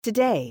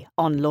Today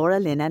on Laura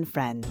Lynn and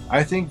Friends.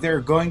 I think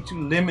they're going to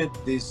limit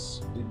the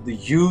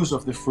use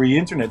of the free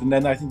internet. And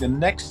then I think the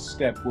next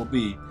step will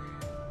be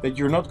that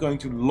you're not going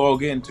to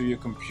log into your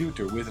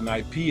computer with an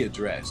IP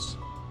address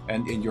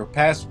and in your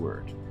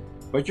password,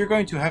 but you're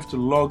going to have to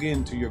log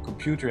into your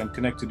computer and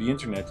connect to the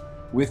internet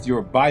with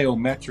your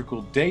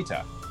biometrical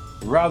data,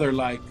 rather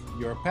like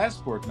your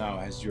passport now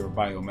has your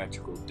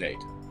biometrical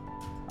data.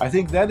 I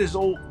think that's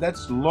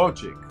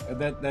logic.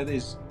 That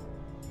is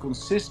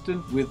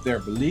consistent with their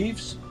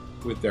beliefs,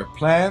 with their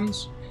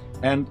plans,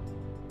 and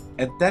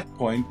at that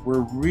point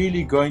we're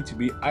really going to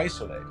be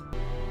isolated.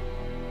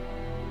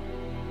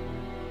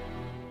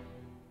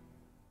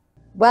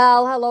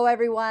 Well, hello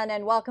everyone,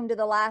 and welcome to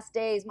The Last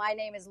Days. My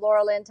name is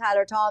Laura Lynn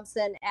Tyler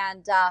Thompson,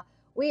 and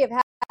we have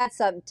had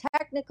some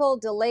technical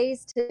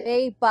delays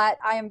today, but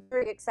I am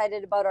very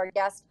excited about our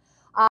guest.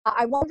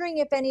 I'm wondering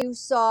if any of you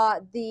saw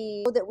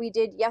the that we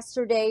did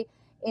yesterday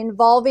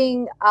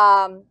involving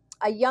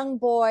a young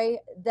boy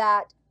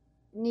that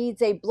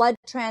needs a blood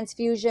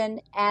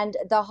transfusion, and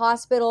the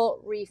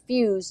hospital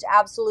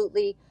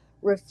absolutely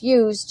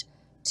refused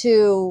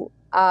to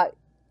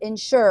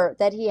ensure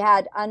that he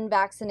had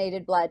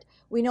unvaccinated blood.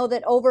 We know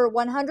that over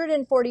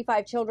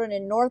 145 children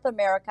in North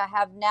America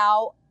have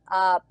now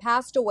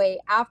passed away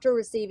after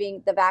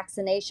receiving the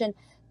vaccination.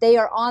 They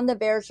are on the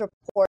VAERS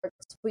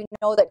reports. We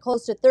know that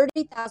close to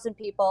 30,000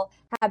 people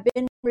have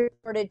been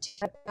reported to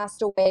have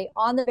passed away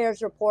on the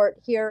VAERS report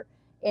here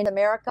in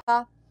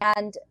America.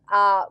 And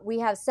we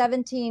have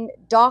 17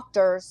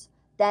 doctors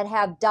that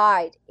have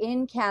died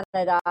in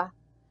Canada.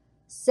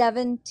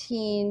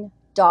 17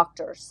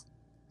 doctors.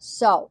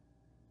 So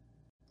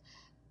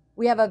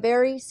we have a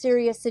very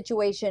serious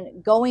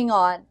situation going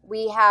on.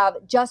 We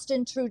have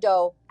Justin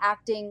Trudeau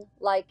acting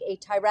like a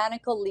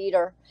tyrannical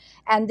leader.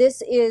 And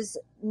this is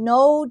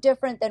no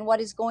different than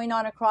what is going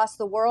on across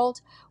the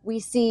world. We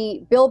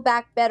see Build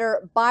Back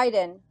Better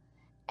Biden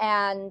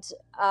and,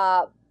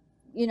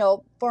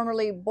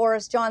 formerly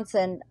Boris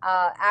Johnson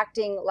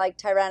acting like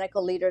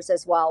tyrannical leaders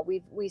as well.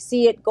 We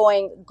see it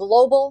going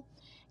global,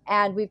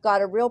 and we've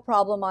got a real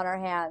problem on our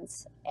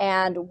hands.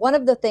 And one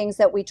of the things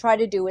that we try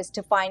to do is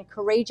to find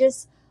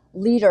courageous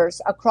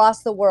leaders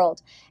across the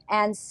world.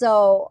 And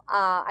so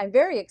I'm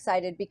very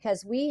excited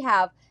because we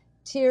have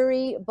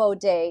Thierry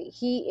Baudet.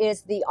 He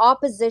is the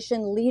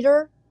opposition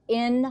leader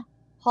in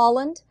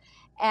Holland,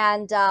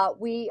 and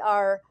we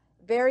are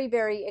very,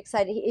 very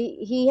excited.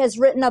 He has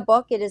written a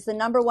book. It is the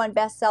 #1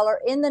 bestseller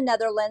in the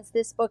Netherlands.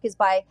 This book is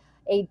by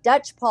a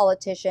Dutch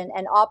politician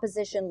and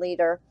opposition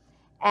leader,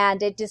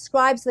 and it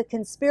describes the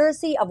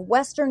conspiracy of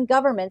Western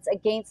governments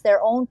against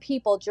their own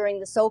people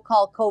during the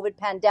so-called COVID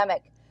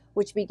pandemic,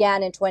 which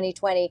began in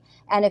 2020.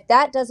 And if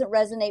that doesn't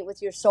resonate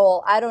with your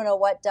soul, I don't know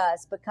what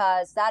does,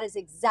 because that is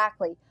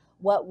exactly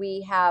what we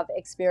have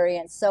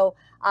experienced. So,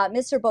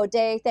 Mr.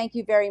 Baudet, thank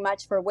you very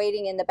much for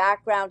waiting in the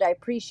background. I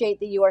appreciate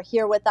that you are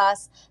here with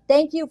us.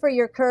 Thank you for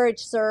your courage,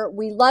 sir.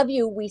 We love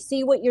you. We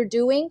see what you're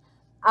doing.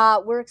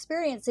 We're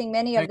experiencing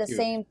many of the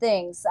same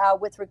things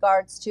with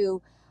regards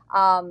to,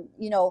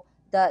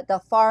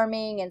 the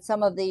farming and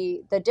some of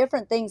the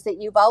different things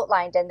that you've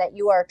outlined and that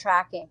you are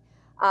tracking.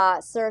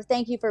 Sir,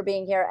 thank you for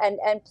being here.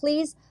 And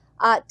please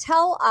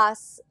tell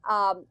us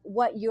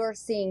what you're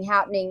seeing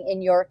happening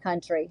in your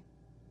country.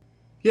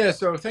 Yeah,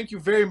 so thank you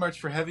very much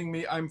for having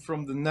me. I'm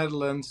from the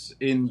Netherlands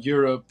in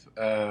Europe,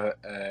 a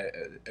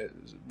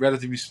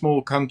relatively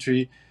small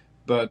country,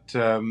 but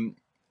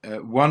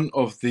one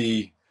of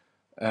the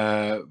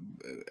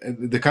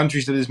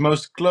countries that is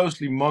most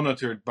closely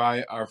monitored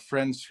by our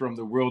friends from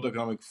the World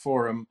Economic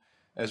Forum.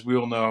 As we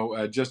all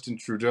know, Justin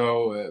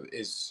Trudeau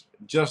is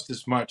just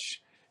as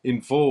much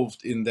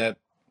involved in that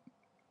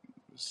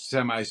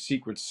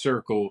semi-secret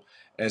circle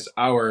as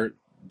our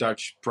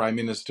Dutch Prime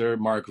Minister,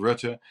 Mark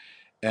Rutte.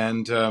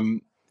 And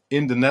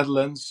in the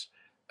Netherlands,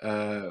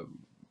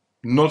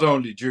 not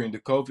only during the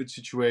COVID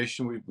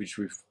situation, which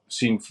we've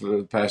seen for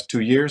the past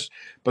 2 years,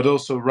 but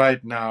also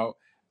right now,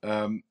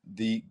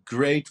 the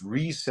Great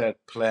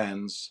Reset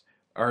plans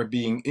are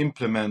being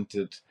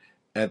implemented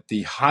at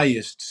the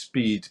highest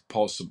speed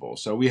possible.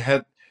 So we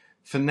had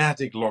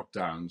fanatic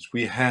lockdowns,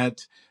 we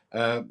had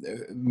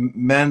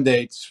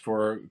mandates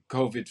for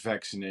COVID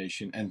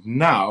vaccination, and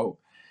now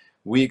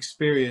we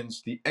experience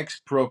the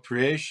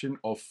expropriation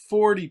of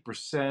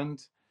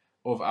 40%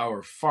 of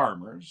our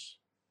farmers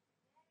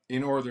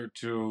in order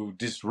to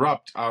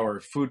disrupt our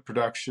food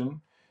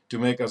production, to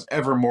make us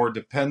ever more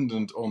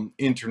dependent on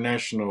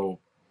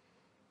international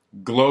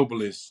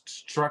globalist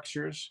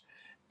structures,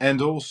 and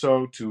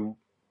also to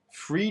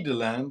free the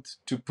land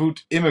to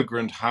put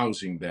immigrant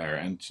housing there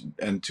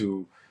and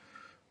to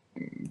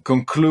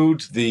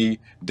conclude the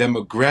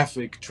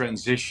demographic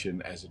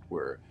transition, as it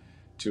were,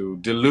 to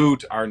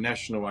dilute our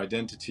national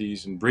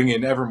identities and bring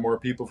in ever more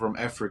people from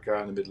Africa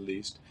and the Middle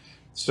East.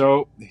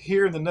 So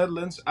here in the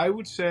Netherlands, I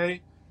would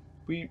say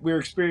we're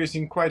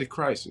experiencing quite a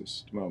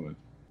crisis at the moment.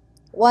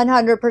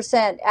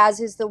 100%, as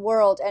is the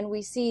world. And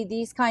we see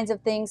these kinds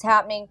of things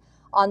happening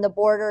on the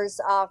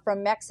borders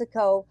from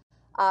Mexico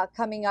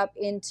coming up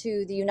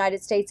into the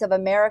United States of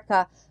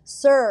America.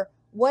 Sir,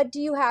 What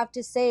do you have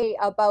to say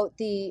about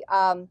the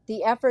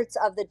efforts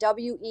of the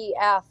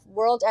WEF,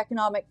 World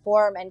Economic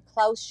Forum, and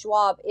Klaus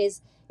Schwab?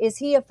 Is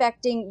he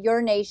affecting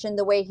your nation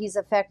the way he's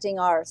affecting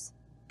ours?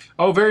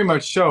 Oh, very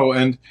much so.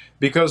 And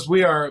because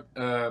we are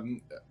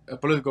a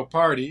political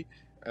party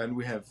and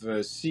we have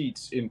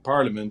seats in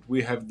parliament,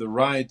 we have the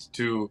right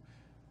to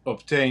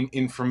obtain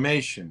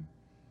information.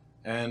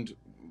 And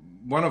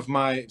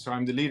so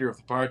I'm the leader of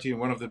the party, and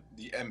one of the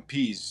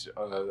MPs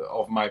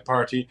of my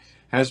party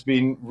has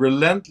been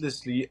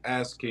relentlessly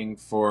asking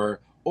for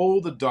all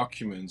the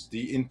documents,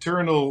 the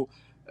internal,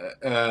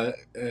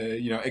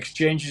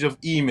 exchanges of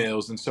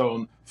emails and so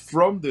on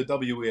from the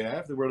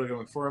WEF, the World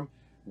Economic Forum,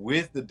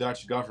 with the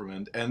Dutch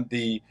government. And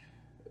the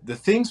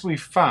things we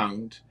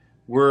found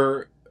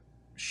were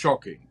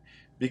shocking,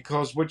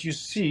 because what you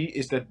see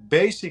is that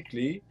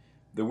basically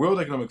the World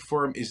Economic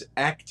Forum is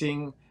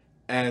acting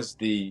as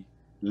the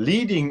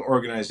leading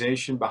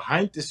organization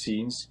behind the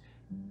scenes,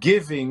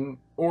 giving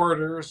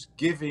orders,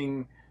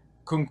 giving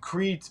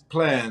concrete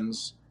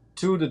plans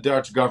to the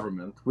Dutch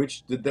government,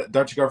 which the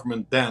Dutch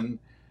government then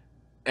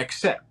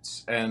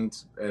accepts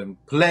and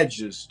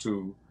pledges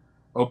to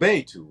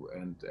obey to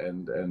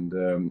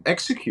and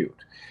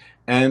execute.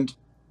 And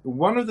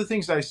one of the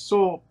things I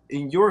saw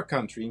in your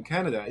country, in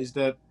Canada, is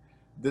that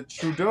the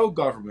Trudeau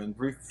government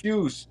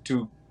refused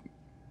to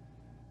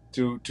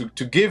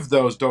give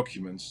those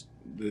documents,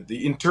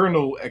 the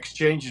internal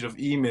exchanges of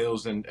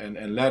emails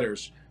and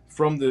letters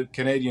from the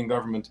Canadian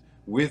government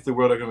with the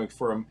World Economic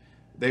Forum.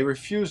 They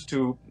refused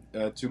to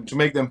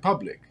make them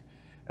public.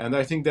 And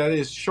I think that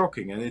is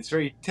shocking, and it's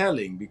very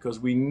telling, because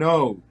we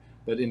know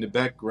that in the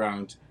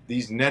background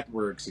these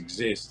networks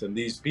exist, and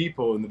these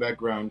people in the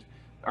background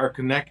are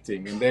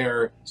connecting, and they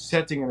are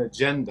setting an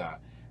agenda.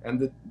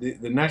 And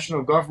the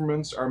national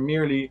governments are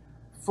merely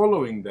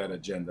following that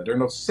agenda. They're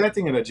not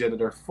setting an agenda,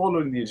 they're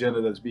following the agenda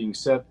that's being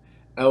set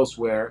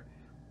elsewhere.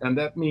 And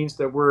that means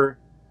that we're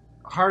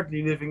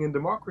hardly living in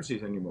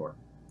democracies anymore.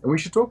 And we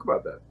should talk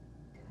about that.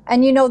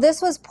 And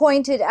this was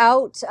pointed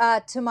out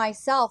to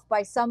myself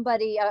by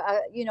somebody,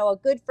 a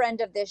good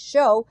friend of this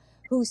show,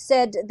 who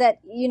said that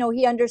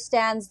he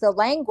understands the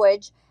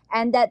language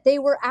and that they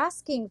were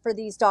asking for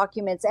these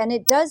documents. And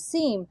it does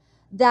seem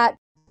that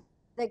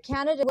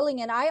Canada is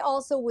willing. And I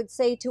also would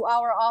say to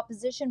our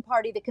opposition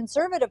party, the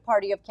Conservative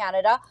Party of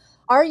Canada,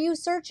 are you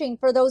searching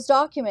for those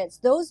documents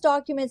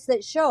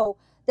that show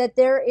that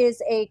there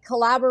is a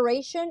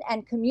collaboration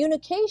and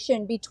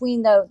communication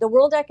between the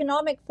World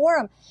Economic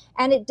Forum?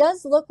 And it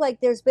does look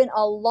like there's been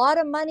a lot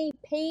of money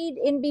paid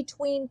in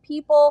between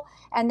people,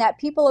 and that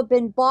people have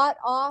been bought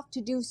off to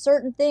do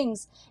certain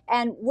things.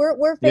 And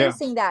we're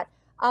facing that.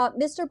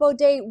 Mr.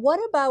 Beaudet, what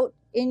about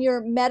in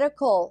your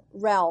medical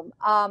realm?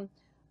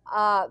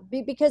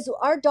 Because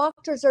our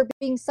doctors are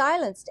being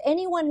silenced.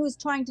 Anyone who's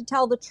trying to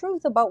tell the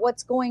truth about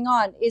what's going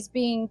on is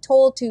being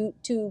told to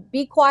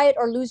be quiet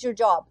or lose your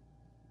job.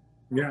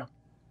 Yeah,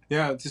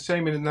 it's the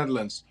same in the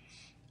Netherlands.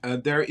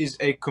 There is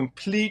a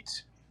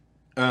complete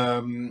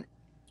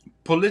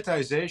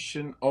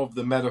politicization of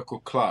the medical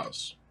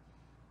class.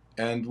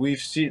 And we've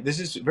seen, this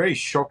is very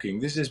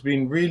shocking. This has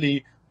been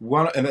really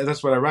and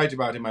that's what I write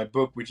about in my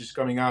book, which is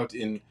coming out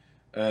in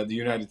the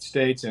United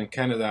States and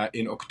Canada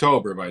in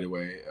October, by the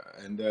way.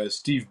 And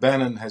Steve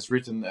Bannon has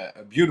written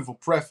a beautiful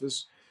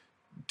preface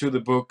to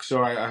the book,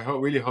 so I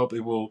really hope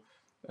it will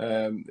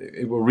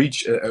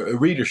reach a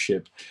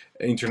readership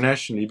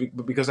internationally,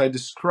 because I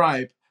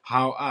describe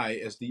how I,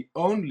 as the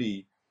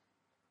only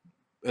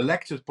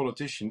elected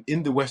politician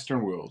in the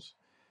Western world,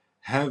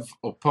 have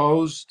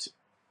opposed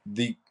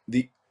the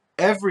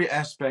every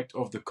aspect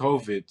of the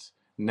COVID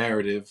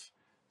narrative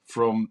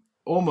from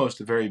almost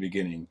the very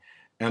beginning.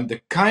 And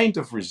the kind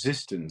of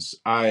resistance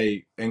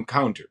I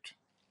encountered,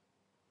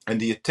 and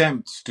the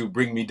attempts to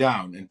bring me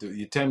down, and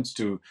the attempts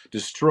to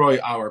destroy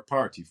our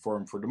party,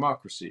 Forum for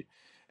Democracy,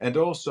 and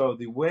also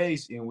the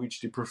ways in which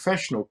the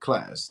professional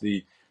class,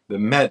 the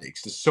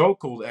medics, the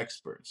so-called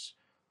experts,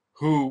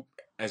 who,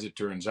 as it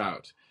turns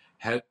out,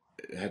 had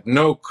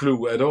no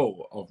clue at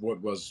all of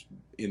what was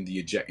in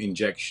the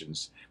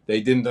injections. They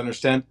didn't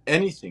understand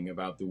anything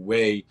about the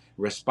way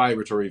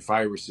respiratory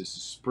viruses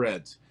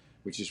spread,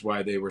 which is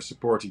why they were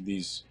supporting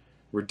these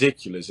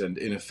ridiculous and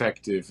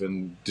ineffective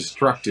and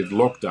destructive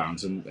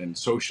lockdowns and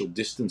social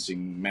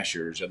distancing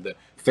measures and the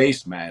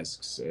face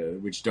masks,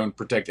 which don't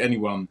protect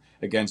anyone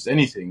against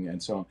anything,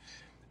 and so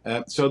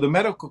on. So the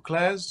medical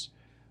class,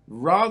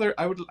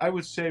 I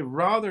would say,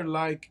 rather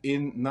like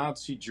in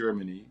Nazi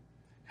Germany,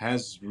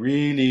 has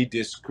really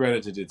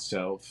discredited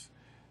itself.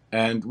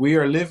 And we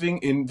are living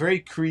in very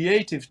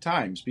creative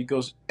times,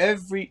 because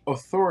every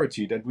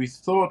authority that we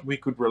thought we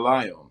could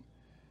rely on,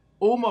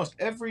 almost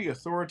every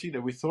authority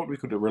that we thought we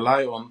could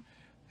rely on,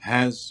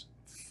 has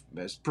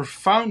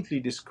profoundly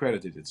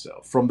discredited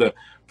itself. From the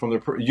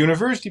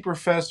university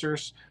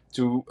professors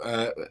to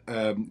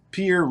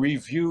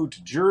peer-reviewed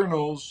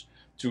journals,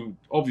 to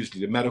obviously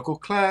the medical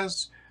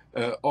class,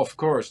 of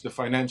course the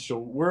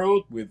financial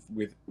world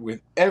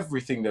with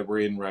everything that we're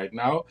in right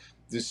now,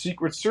 the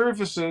secret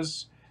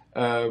services,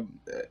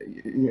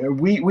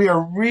 we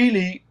are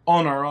really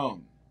on our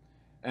own,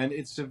 and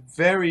it's a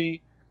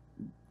very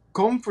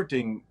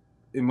comforting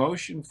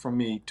emotion for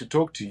me to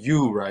talk to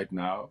you right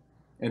now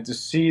and to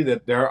see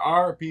that there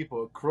are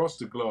people across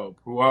the globe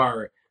who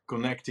are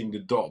connecting the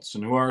dots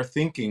and who are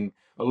thinking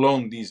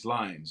along these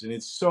lines. And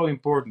it's so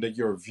important that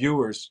your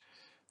viewers,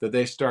 that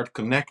they start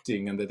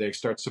connecting and that they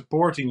start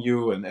supporting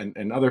you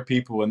and other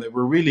people, and that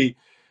we're really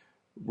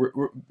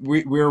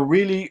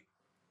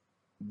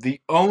the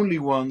only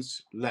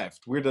ones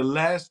left. We're the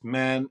last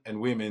men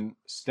and women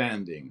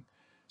standing.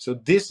 So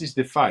this is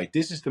the fight.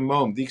 This is the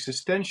moment, the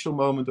existential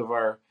moment of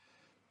our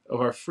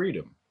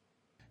freedom.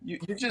 You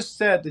just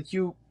said that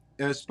you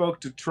spoke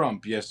to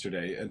Trump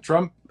yesterday, and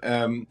Trump.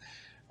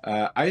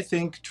 I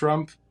think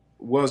Trump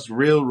was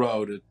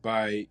railroaded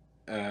by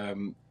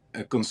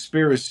a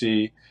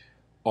conspiracy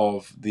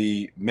of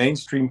the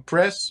mainstream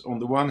press on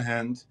the one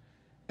hand,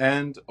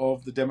 and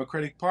of the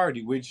Democratic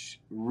Party, which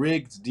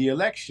rigged the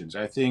elections.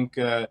 I think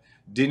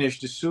Dinesh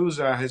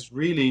D'Souza has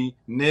really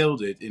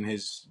nailed it in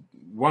his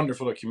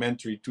wonderful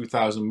documentary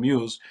 2000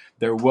 Mules.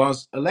 There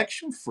was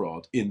election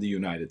fraud in the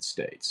United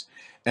States.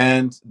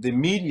 And the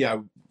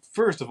media,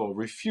 first of all,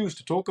 refused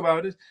to talk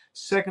about it.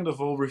 Second of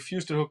all,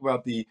 refused to talk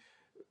about the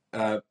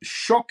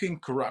shocking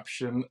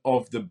corruption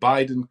of the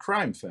Biden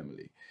crime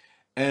family.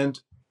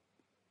 And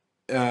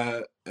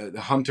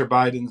Hunter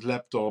Biden's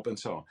laptop and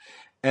so on.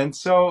 And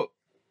so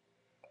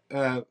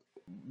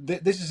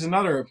this is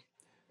another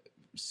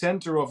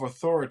center of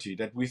authority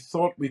that we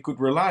thought we could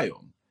rely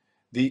on.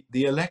 The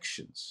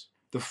elections,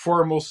 the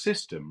formal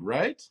system,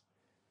 right?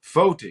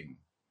 Voting.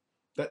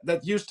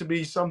 That used to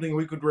be something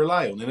we could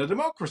rely on in a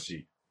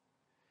democracy.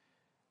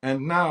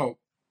 And now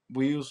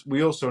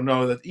we also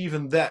know that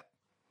even that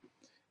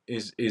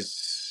is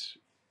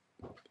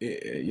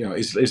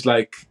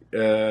like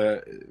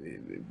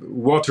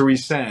watery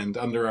sand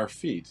under our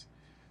feet.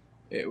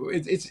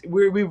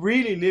 We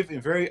really live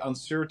in very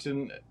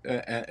uncertain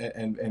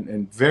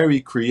and very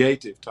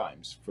creative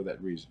times for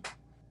that reason.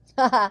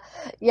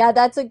 Yeah,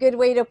 that's a good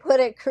way to put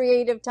it.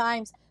 Creative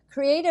times.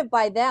 Creative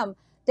by them.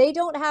 They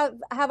don't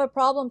have a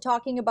problem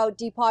talking about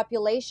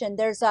depopulation.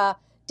 There's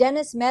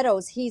Dennis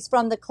Meadows. He's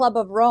from the Club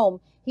of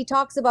Rome. He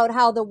talks about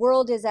how the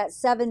world is at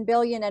 7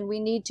 billion and we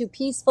need to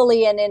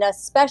peacefully and in a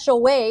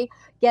special way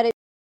get it.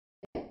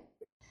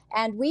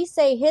 And we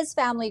say his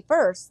family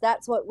first.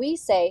 That's what we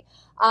say.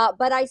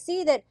 But I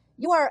see that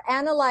you are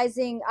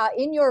analyzing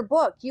in your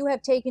book, you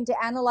have taken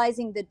to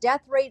analyzing the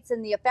death rates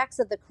and the effects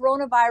of the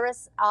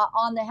coronavirus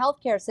on the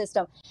healthcare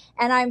system.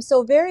 And I'm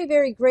so very,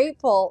 very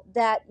grateful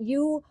that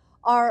you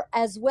are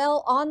as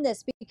well on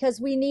this,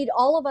 because we need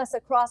all of us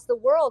across the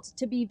world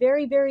to be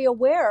very, very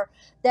aware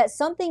that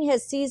something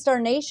has seized our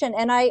nation.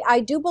 And I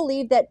do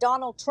believe that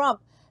Donald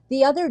Trump,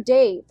 the other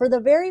day, for the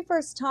very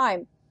first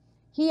time,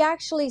 he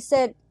actually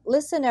said,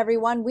 listen,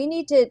 everyone, we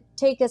need to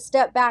take a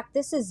step back.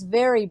 This is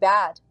very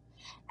bad.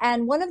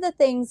 And one of the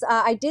things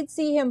I did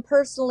see him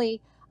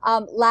personally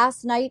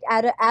last night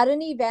at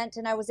an event,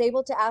 and I was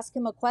able to ask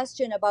him a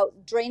question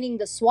about draining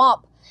the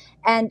swamp.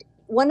 And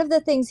one of the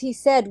things he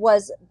said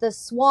was, the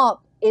swamp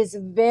is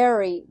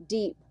very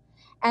deep.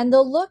 And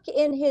the look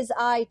in his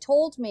eye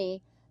told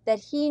me that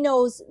he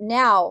knows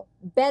now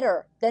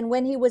better than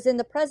when he was in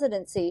the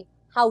presidency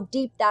how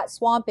deep that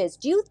swamp is.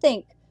 Do you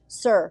think,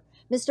 sir,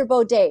 Mr.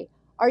 Baudet,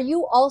 are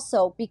you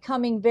also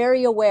becoming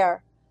very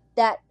aware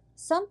that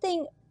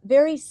something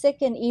very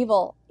sick and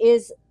evil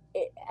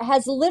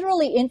has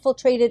literally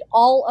infiltrated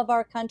all of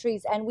our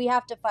countries and we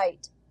have to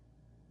fight?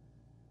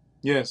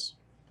 Yes.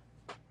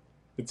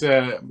 It's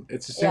a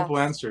simple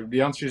Yes. answer.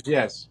 The answer is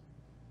yes.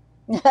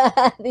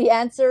 The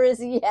answer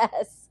is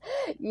yes.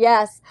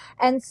 Yes.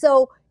 And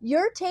so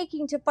you're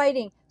taking to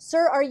fighting.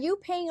 Sir, are you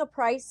paying a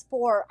price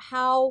for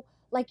how,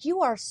 like,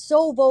 you are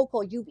so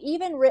vocal? You've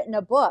even written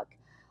a book.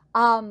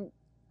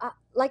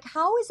 Like,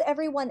 how is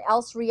everyone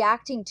else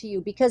reacting to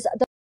you? Because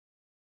the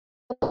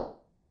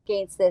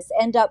against this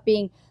end up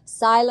being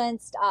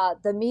silenced.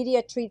 The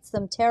media treats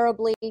them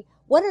terribly.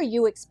 What are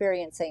you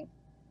experiencing?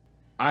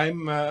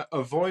 I'm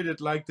avoided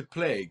like the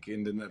plague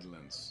in the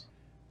Netherlands.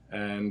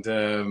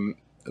 And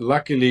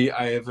luckily,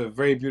 I have a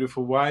very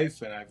beautiful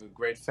wife, and I have a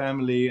great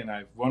family, and I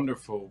have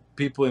wonderful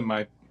people in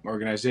my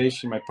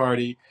organization, my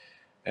party,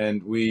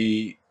 and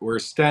we're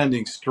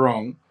standing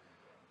strong.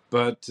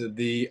 But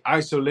the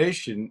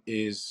isolation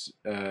is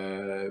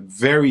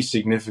very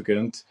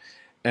significant,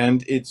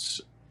 and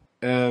it's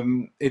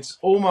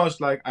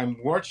almost like I'm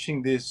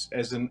watching this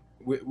as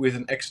with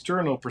an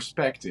external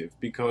perspective,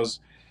 because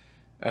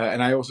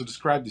and I also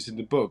described this in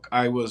the book.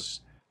 I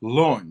was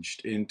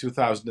launched in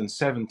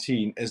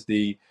 2017 as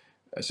the,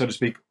 so to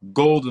speak,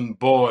 golden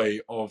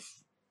boy of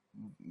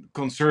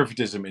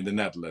conservatism in the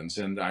Netherlands,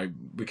 and I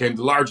became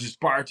the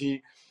largest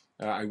party.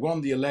 I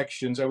won the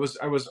elections. I was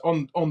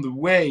on the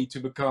way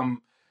to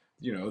become,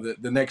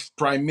 the next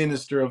prime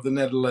minister of the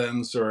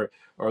Netherlands, or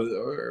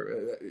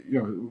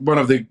one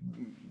of the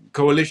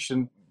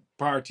coalition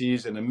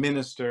parties, and a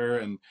minister,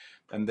 and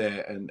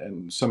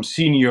some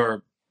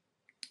senior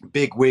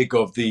big wig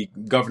of the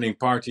governing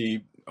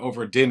party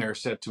over dinner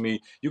said to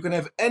me, "You can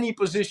have any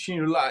position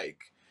you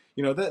like,"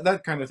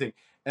 that kind of thing.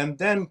 And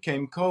then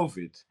came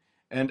COVID,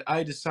 and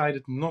I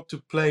decided not to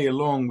play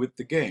along with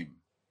the game.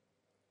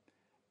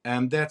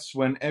 And that's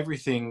when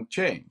everything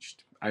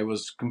changed. I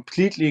was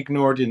completely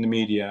ignored in the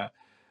media.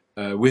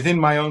 Within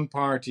my own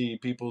party,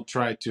 people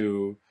tried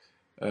to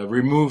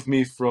remove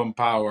me from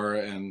power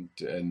and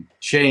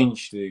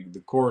change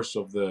the course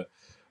of the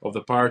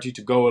party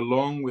to go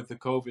along with the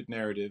COVID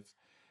narrative.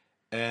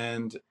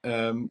 And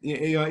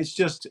it's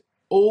just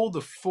all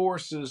the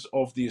forces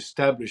of the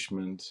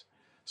establishment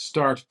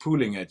start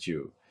pulling at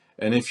you,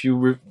 and if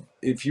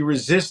you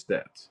resist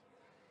that,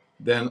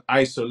 then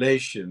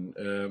isolation.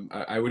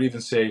 I would even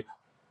say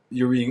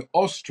you're being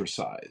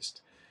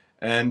ostracized,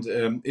 and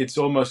it's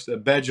almost a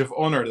badge of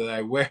honor that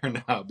I wear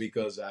now,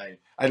 because I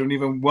don't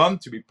even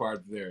want to be part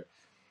of their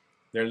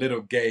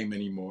little game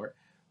anymore.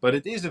 But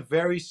it is a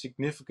very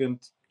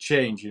significant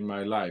change in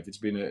my life. It's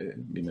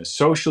been a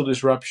social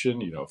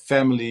disruption.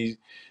 Family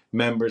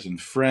members and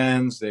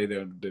friends, they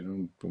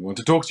don't want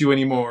to talk to you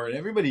anymore, and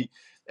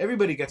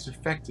everybody gets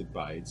affected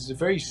by it. It's a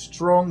very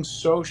strong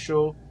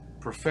social,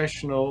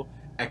 professional,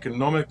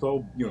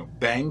 economical.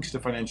 Banks, the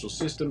financial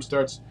system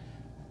starts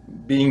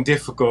being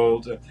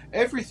difficult.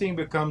 Everything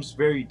becomes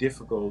very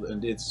difficult,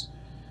 and it's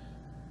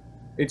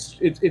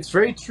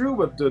very true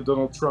what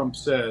Donald Trump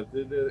said.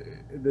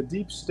 The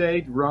deep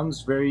state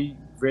runs very,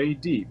 very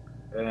deep,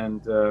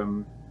 and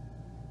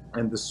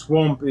the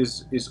swamp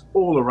is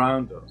all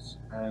around us.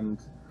 And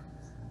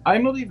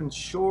I'm not even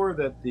sure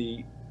that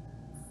the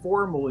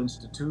formal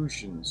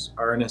institutions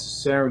are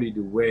necessarily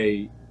the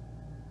way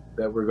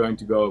that we're going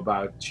to go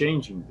about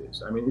changing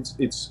this. I mean,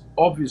 it's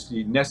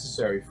obviously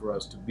necessary for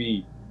us to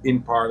be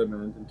in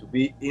parliament and to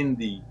be in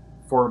the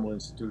formal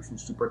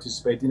institutions, to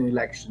participate in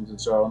elections and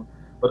so on.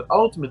 But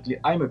ultimately,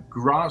 I'm a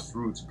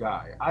grassroots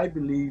guy. I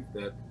believe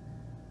that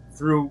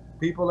through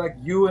people like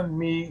you and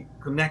me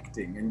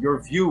connecting, and your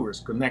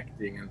viewers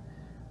connecting, and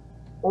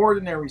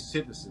ordinary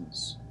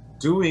citizens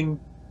doing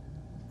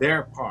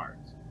their part,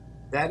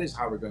 that is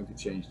how we're going to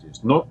change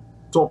this. Not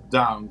top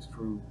down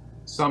through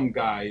some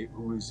guy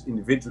who is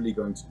individually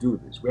going to do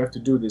this. We have to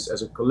do this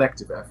as a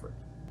collective effort.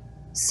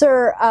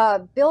 Sir,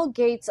 Bill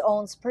Gates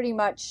owns pretty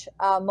much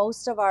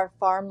most of our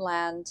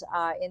farmland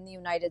in the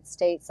United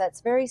States.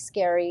 That's very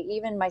scary.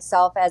 Even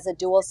myself, as a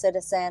dual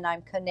citizen,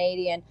 I'm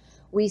Canadian.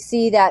 We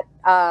see that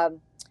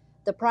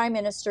the Prime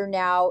Minister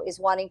now is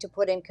wanting to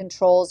put in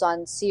controls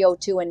on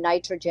CO2 and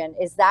nitrogen.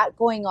 Is that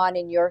going on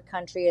in your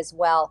country as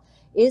well?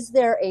 Is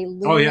there a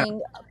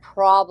looming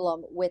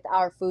problem with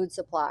our food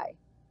supply?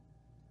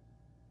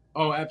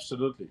 Oh,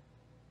 absolutely.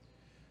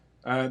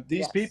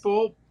 These Yes.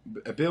 people,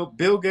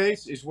 Bill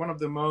Gates is one of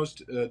the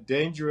most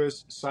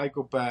dangerous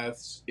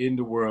psychopaths in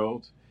the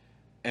world,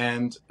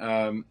 and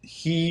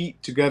he,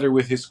 together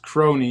with his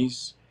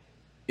cronies,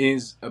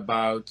 is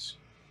about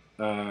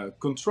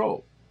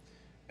control.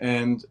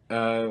 And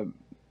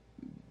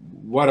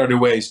what are the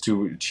ways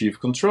to achieve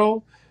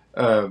control?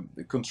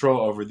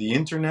 Control over the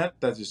internet.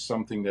 That is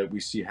something that we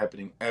see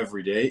happening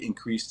every day.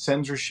 Increased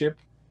censorship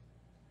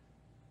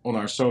on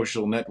our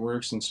social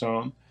networks and so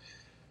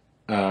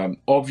on.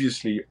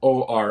 Obviously,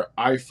 all our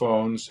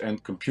iPhones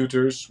and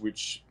computers,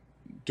 which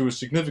to a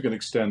significant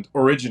extent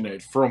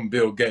originate from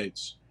Bill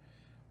Gates,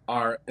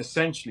 are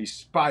essentially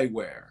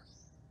spyware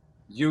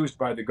used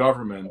by the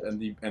government and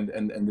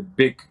the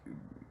big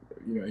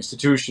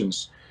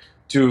institutions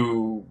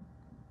to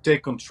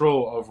take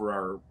control over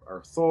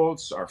our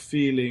thoughts, our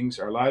feelings,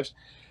 our lives.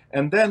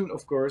 And then,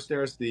 of course,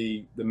 there's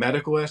the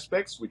medical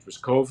aspects, which was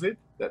COVID,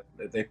 that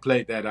they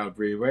played that out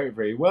very, very,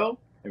 very well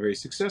and very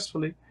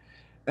successfully.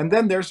 And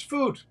then there's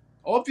food,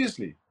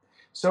 obviously.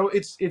 So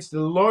it's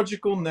the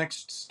logical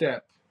next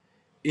step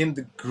in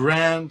the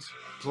grand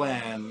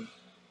plan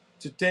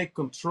to take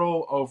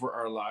control over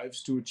our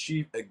lives, to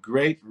achieve a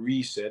great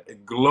reset, a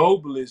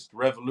globalist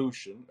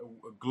revolution,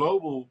 a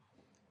global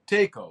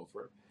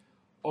takeover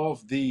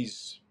of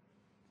these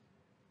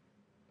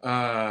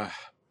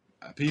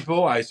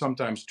people. I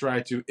sometimes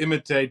try to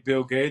imitate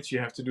Bill Gates. You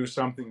have to do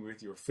something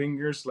with your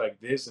fingers like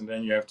this, and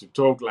then you have to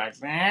talk like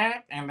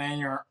that, and then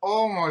you're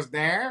almost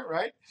there,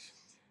 right?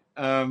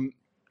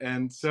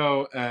 And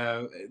so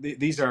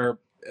these are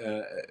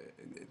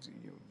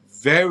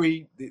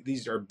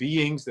these are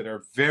beings that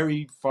are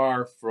very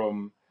far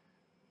from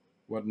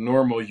what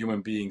normal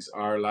human beings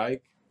are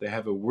like. They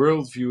have a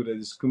worldview that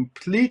is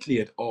completely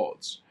at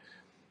odds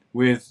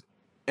with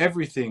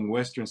everything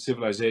Western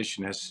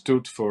civilization has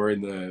stood for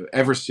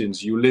ever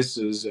since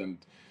Ulysses and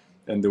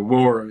the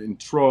war in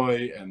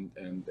Troy and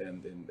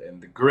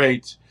the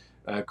great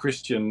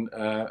Christian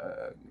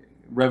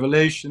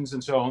revelations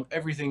and so on.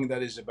 Everything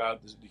that is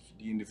about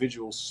the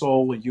individual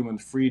soul and human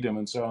freedom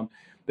and so on.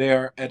 They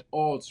are at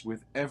odds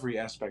with every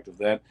aspect of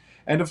that.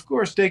 And of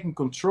course, taking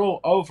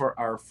control over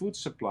our food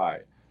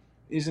supply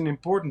is an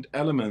important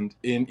element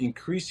in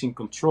increasing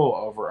control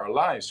over our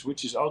lives,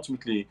 which is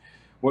ultimately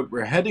what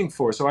we're heading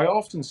for. So I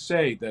often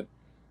say that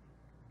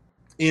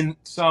in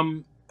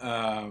some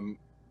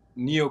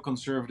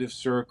neoconservative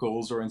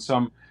circles or in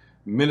some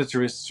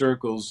militarist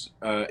circles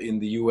in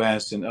the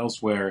US and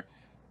elsewhere,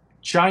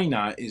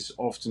 China is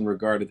often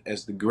regarded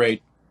as the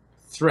great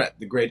threat,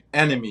 the great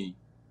enemy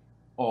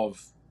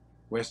of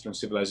Western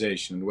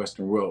civilization and the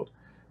Western world.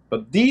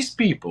 But these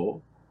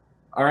people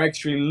are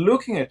actually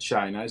looking at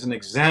China as an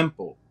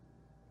example.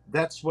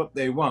 That's what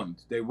they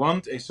want. They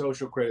want a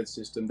social credit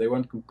system. They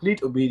want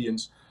complete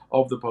obedience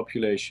of the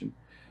population.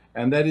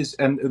 And that is,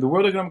 and the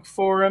World Economic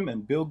Forum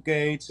and Bill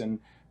Gates and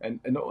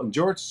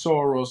George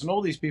Soros and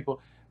all these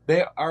people,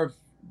 they are,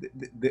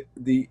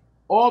 the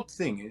odd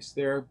thing is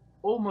they're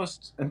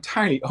almost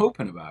entirely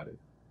open about it.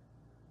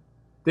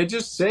 They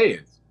just say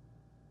it.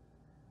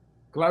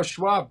 Klaus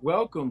Schwab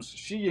welcomes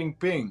Xi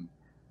Jinping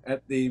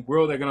at the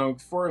World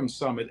Economic Forum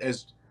Summit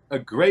as a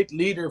great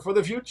leader for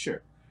the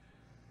future.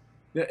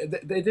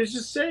 They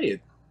just say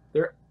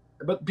it.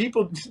 But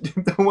people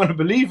don't want to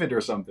believe it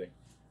or something.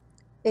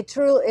 It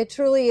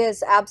truly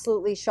is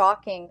absolutely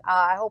shocking.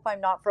 I hope I'm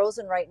not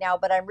frozen right now,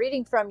 but I'm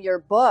reading from your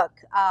book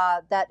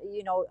that,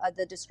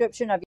 the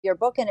description of your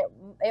book, and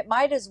it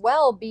might as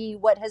well be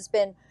what has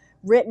been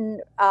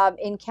written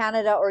in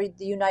Canada or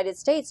the United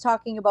States,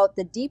 talking about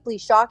the deeply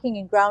shocking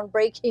and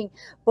groundbreaking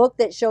book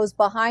that shows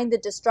behind the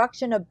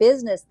destruction of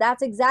business.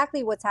 That's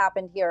exactly what's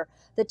happened here.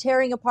 The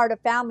tearing apart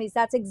of families.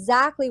 That's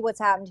exactly what's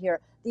happened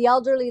here. The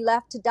elderly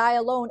left to die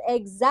alone.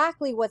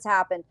 Exactly what's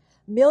happened.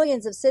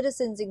 Millions of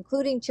citizens,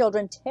 including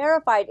children,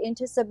 terrified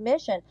into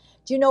submission.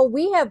 Do you know,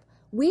 we have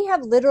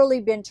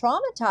literally been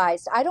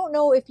traumatized. I don't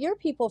know if your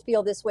people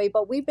feel this way,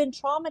 but we've been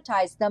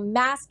traumatized. The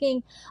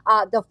masking,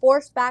 the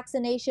forced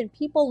vaccination,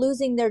 people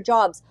losing their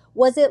jobs.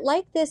 Was it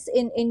like this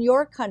in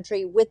your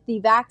country with the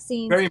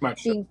vaccines Very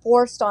much being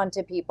forced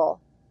onto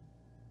people?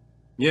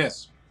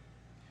 Yes.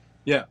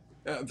 Yeah,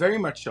 very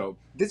much so.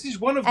 This is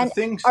one of And the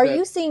things are that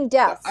you seeing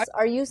deaths?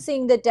 Are you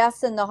seeing the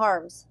deaths and the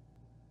harms?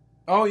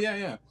 Oh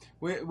yeah.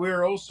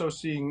 We're also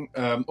seeing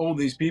all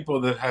these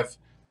people that have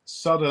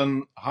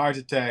sudden heart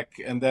attack,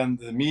 and then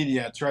the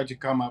media try to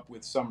come up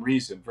with some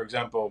reason. For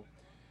example,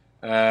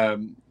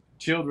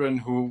 children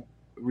who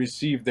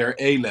receive their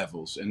A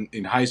levels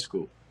in high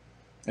school,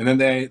 and then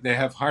they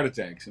have heart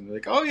attacks, and they're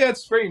like, oh yeah,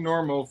 it's very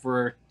normal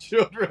for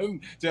children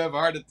to have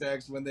heart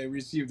attacks when they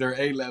receive their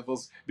A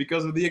levels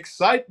because of the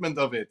excitement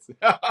of it.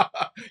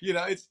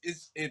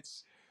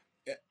 It's.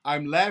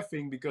 I'm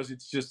laughing because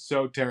it's just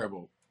so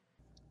terrible.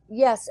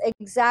 Yes,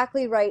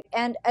 exactly right.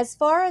 And as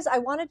far as I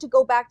wanted to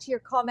go back to your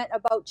comment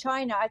about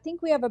China, I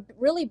think we have a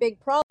really big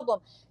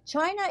problem.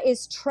 China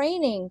is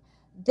training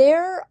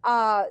their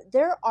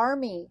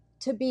army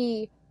to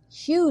be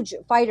huge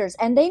fighters,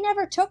 and they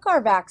never took our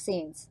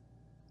vaccines.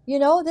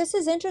 This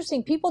is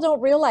interesting. People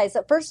don't realize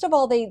that, first of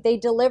all, they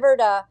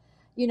delivered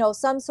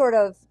some sort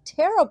of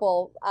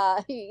terrible,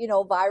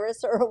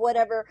 virus or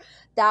whatever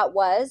that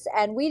was.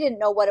 And we didn't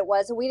know what it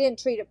was, and we didn't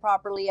treat it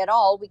properly at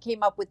all. We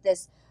came up with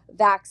this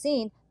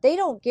vaccine. They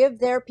don't give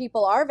their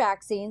people our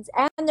vaccines,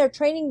 and they're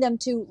training them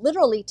to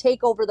literally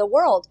take over the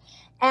world.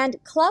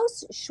 And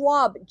Klaus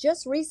Schwab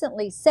just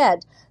recently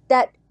said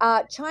that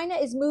China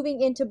is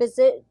moving into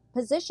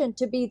position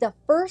to be the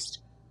first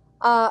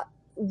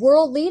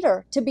world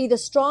leader, to be the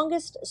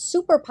strongest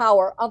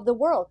superpower of the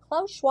world.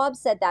 Klaus Schwab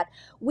said that.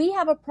 We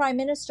have a prime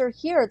minister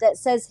here that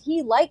says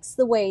he likes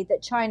the way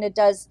that China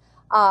does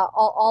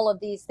all of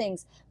these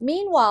things.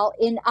 Meanwhile,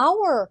 in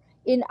our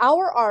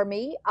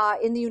army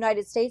in the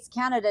United States,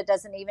 Canada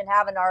doesn't even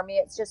have an army.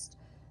 It's just,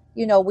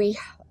 we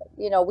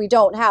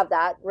don't have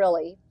that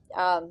really.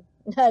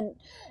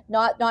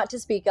 Not to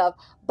speak of,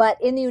 but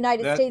in the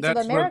United States of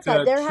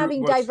America, they're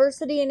having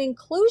diversity and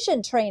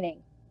inclusion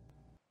training.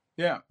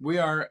 Yeah, we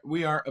are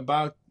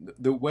about,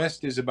 the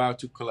West is about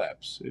to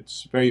collapse.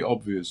 It's very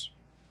obvious.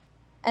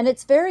 And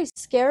it's very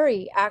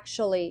scary,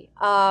 actually.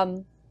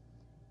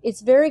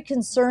 It's very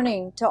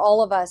concerning to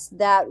all of us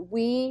that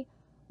we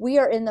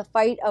are in the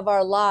fight of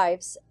our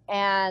lives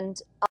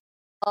and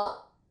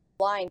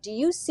blind. Do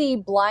you see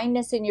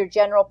blindness in your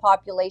general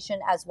population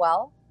as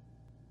well?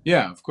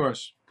 Yeah, of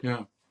course.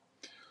 Yeah.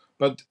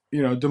 But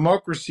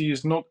democracy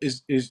is not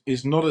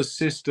a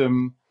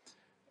system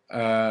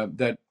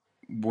that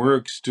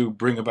works to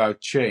bring about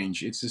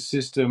change. It's a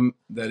system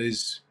that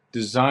is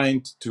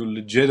designed to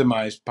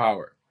legitimize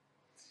power.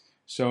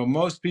 So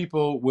most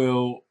people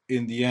will,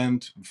 in the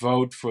end,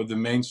 vote for the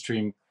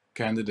mainstream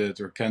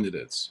candidate or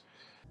candidates.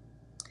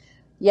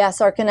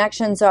 Yes, our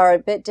connections are a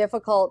bit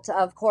difficult.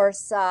 Of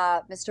course,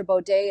 Mr.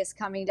 Baudet is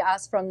coming to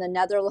us from the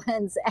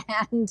Netherlands,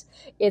 and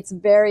it's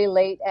very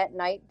late at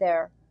night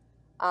there.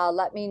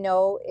 Let me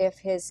know if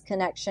his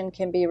connection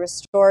can be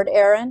restored,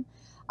 Aaron.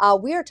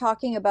 We are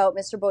talking about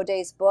Mr.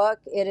 Baudet's book.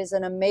 It is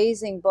an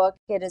amazing book.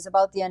 It is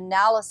about the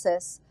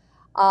analysis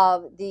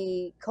of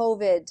the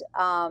COVID.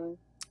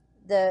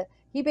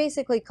 He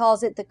basically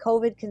calls it the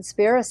COVID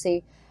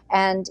conspiracy,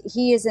 and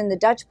he is in the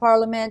Dutch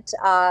Parliament.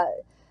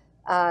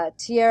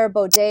 Thierry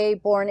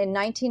Baudet, born in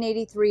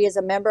 1983, is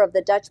a member of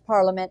the Dutch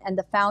Parliament and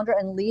the founder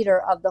and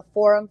leader of the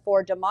Forum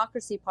for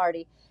Democracy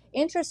Party.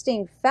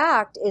 Interesting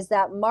fact is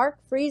that Mark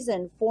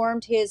Friesen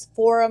formed his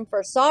Forum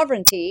for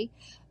Sovereignty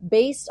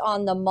based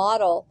on the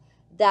model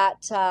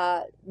that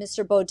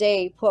Mr.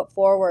 Baudet put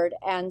forward.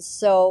 And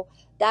so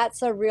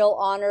that's a real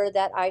honor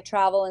that I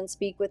travel and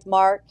speak with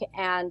Mark.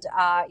 And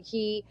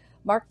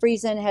Mark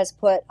Friesen has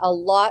put a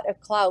lot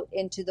of clout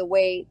into the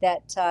way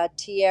that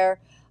Thierry,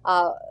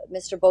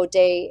 Mr.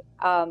 Baudet,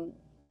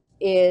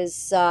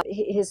 is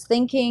his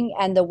thinking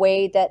and the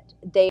way that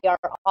they are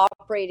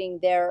operating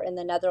there in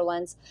the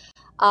Netherlands.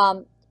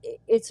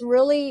 It's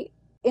really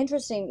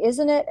interesting,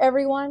 isn't it,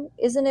 everyone?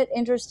 Isn't it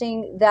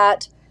interesting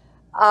that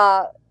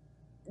uh,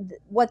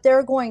 what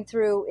they're going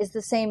through is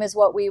the same as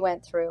what we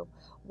went through,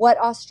 what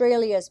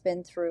Australia's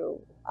been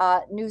through,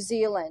 New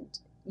Zealand,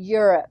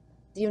 Europe,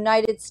 the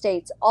United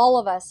States, all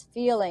of us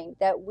feeling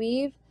that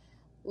we've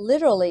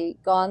literally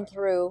gone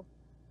through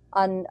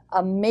an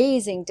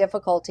amazing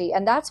difficulty.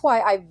 And that's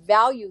why I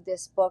value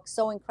this book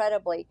so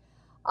incredibly.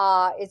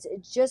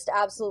 It's just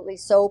absolutely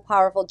so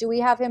powerful. Do we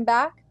have him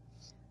back?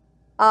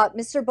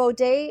 Mr.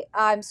 Baudet,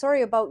 I'm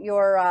sorry about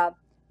your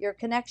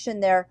connection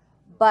there,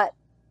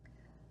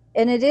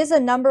 and it is a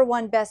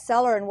 #1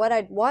 bestseller. And what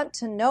I'd want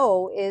to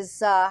know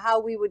is how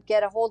we would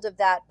get a hold of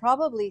that,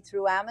 probably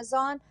through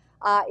Amazon.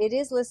 It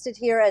is listed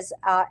here as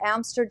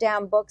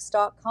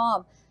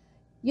amsterdambooks.com.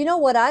 You know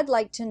what I'd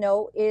like to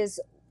know is,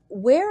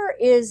 where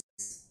is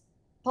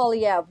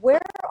Poilievre? Where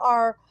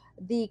are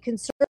the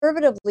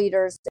conservative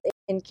leaders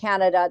in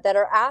Canada that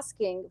are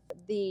asking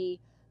the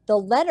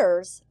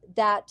letters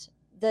that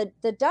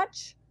the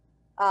Dutch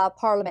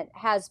Parliament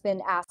has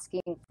been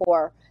asking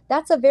for?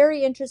 That's a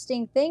very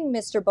interesting thing,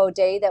 Mr.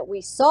 Baudet, that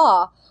we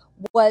saw,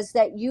 was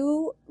that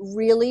you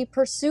really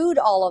pursued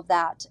all of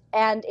that.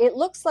 And it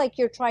looks like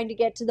you're trying to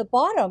get to the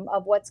bottom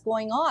of what's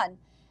going on.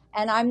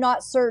 And I'm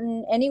not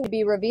certain any would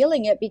be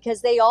revealing it,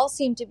 because they all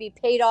seem to be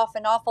paid off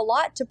an awful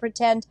lot to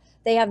pretend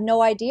they have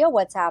no idea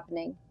what's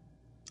happening.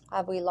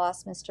 Have we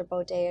lost Mr.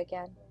 Baudet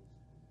again?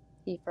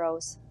 He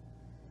froze.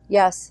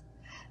 Yes.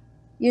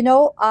 You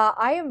know,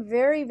 I am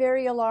very,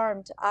 very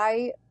alarmed.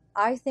 I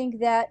think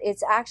that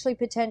it's actually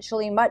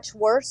potentially much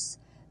worse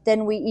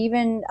than we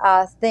even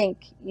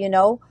think,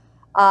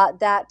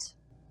 that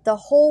the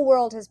whole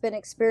world has been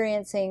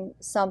experiencing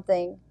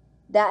something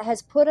that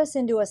has put us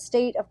into a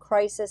state of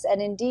crisis.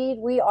 And indeed,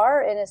 we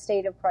are in a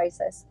state of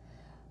crisis.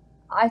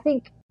 I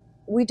think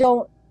we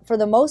don't, for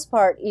the most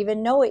part,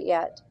 even know it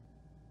yet.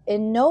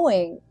 In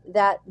knowing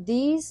that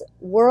these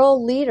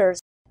world leaders,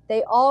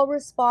 they all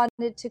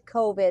responded to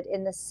COVID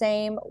in the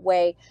same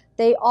way.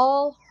 They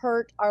all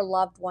hurt our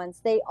loved ones.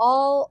 They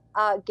all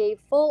gave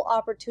full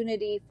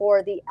opportunity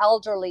for the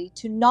elderly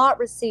to not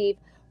receive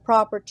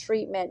proper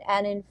treatment,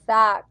 and in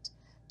fact,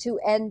 to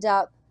end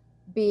up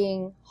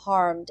being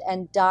harmed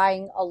and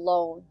dying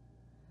alone.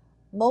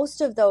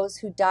 Most of those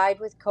who died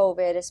with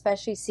COVID,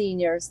 especially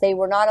seniors, they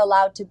were not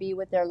allowed to be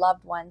with their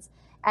loved ones.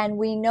 And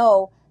we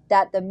know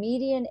that the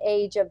median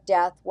age of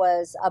death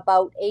was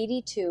about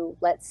 82,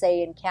 let's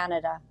say, in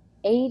Canada.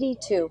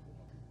 82.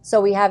 So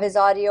we have his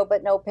audio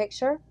but no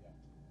picture.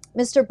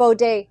 Mr.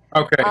 Baudet.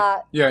 Okay.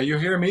 Yeah, you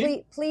hear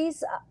me?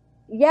 Please.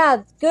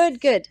 Yeah,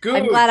 good.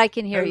 I'm glad I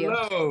can hear you.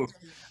 Hello.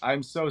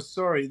 I'm so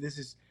sorry. This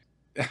is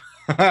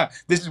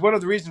this is one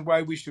of the reasons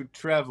why we should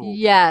travel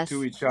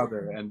to each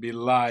other and be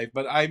live.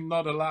 But I'm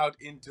not allowed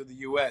into the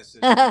US,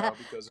 as you know,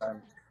 because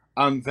I'm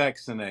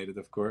unvaccinated,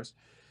 of course.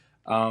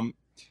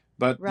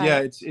 But right.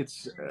 Yeah,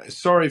 it's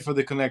sorry for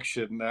the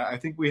connection. I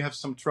think we have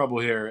some trouble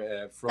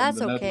here from That's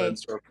the okay.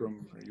 Netherlands or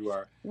from where you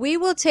are. We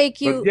will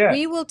take you. Yeah,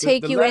 we will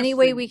take you any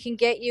way we can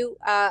get you.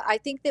 I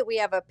think that we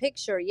have a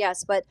picture,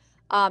 yes, but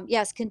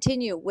yes,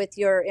 continue with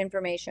your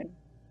information.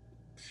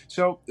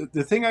 So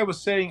the thing I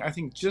was saying, I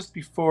think just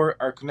before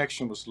our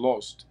connection was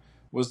lost,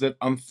 was that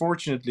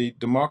unfortunately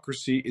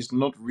democracy is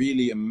not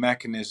really a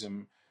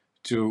mechanism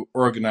to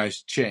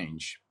organize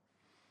change.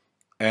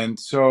 And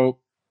so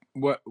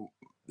what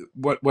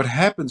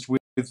happens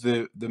with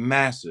the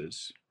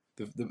masses,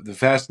 the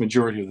vast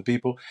majority of the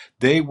people,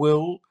 they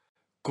will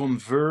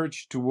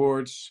converge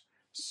towards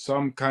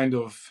some kind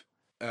of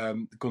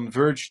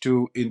converge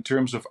to, in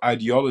terms of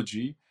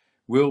ideology,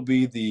 will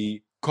be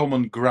the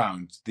common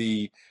ground,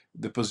 the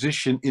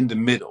position in the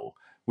middle,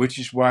 which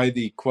is why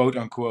the quote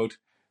unquote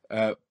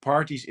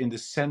parties in the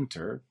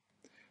center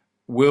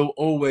will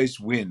always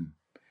win.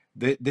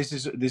 This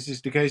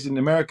is the case in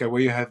America,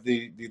 where you have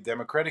the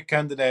Democratic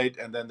candidate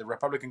and then the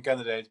Republican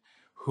candidate,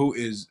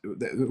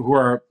 who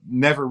are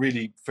never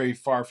really very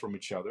far from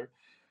each other,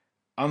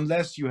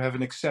 unless you have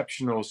an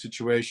exceptional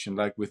situation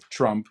like with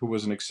Trump, who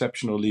was an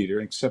exceptional leader,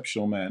 an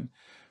exceptional man.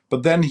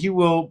 But then he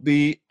will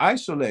be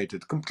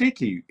isolated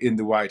completely in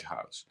the White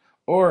House.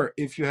 Or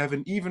if you have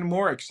an even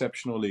more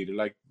exceptional leader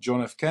like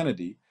John F.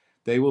 Kennedy,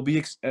 they will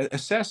be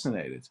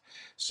assassinated.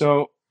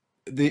 So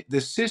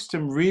the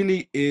system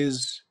really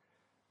is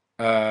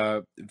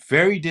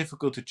very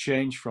difficult to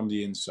change from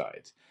the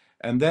inside.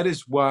 And that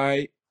is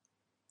why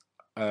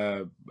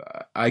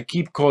I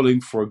keep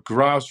calling for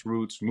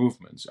grassroots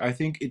movements. I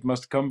think it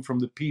must come from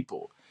the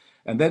people.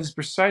 And that is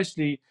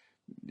precisely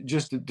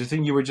just the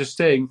thing you were just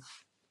saying.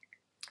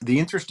 The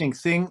interesting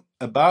thing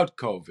about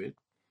COVID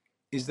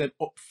is that,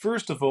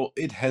 first of all,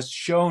 it has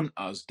shown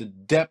us the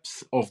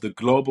depth of the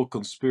global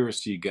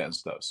conspiracy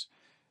against us.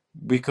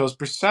 Because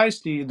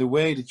precisely in the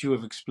way that you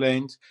have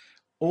explained,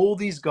 all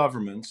these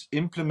governments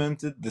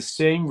implemented the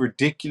same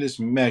ridiculous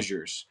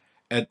measures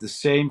at the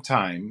same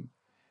time.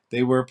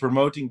 They were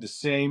promoting the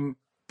same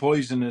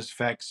poisonous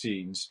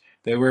vaccines.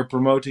 They were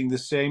promoting the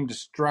same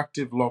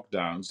destructive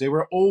lockdowns. They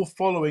were all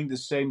following the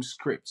same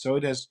script. So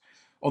it has,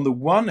 on the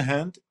one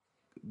hand,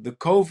 the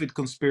COVID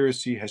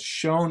conspiracy has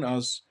shown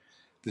us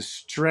the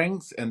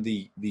strength and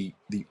the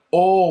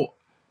all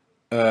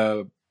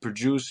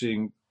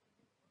producing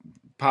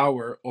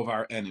power of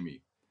our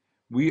enemy.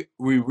 We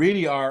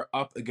really are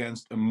up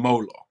against a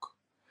Moloch.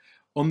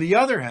 On the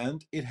other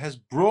hand, it has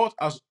brought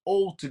us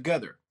all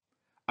together.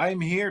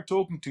 I'm here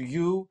talking to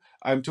you.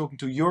 I'm talking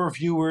to your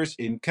viewers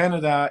in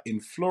Canada, in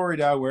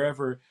Florida,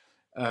 wherever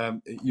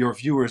your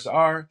viewers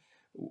are.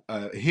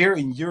 Here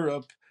in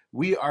Europe,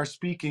 we are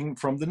speaking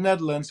from the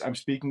Netherlands. I'm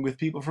speaking with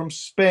people from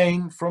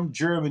Spain, from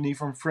Germany,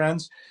 from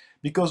France,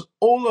 because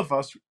all of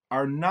us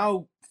are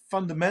now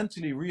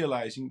fundamentally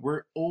realizing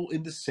we're all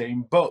in the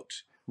same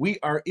boat. We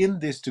are in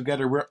this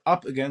together. We're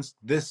up against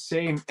the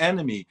same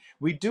enemy.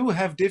 We do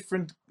have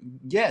different,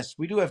 yes,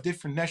 we do have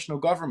different national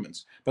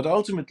governments, but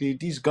ultimately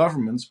these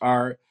governments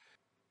are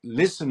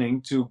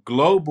listening to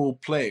global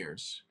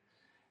players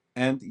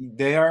and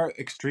they are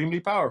extremely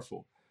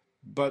powerful.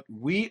 But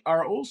we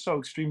are also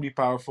extremely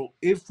powerful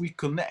if we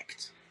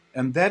connect.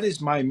 And that is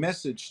my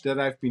message that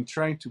I've been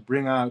trying to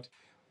bring out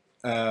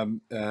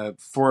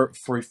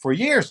for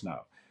years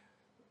now.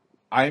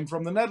 I am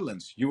from the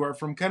Netherlands. You are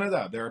from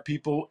Canada. There are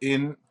people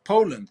in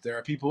Poland. There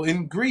are people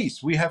in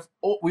Greece. We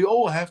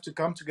all have to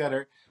come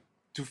together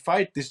to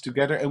fight this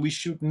together, and we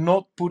should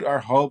not put our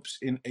hopes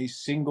in a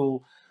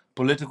single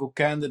political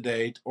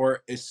candidate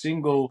or a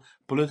single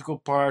political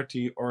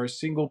party or a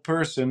single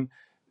person.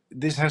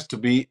 This has to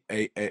be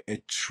a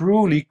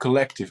truly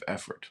collective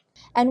effort.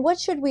 And what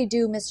should we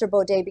do, Mr.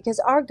 Baudet? Because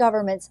our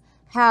governments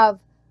have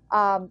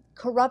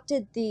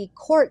corrupted the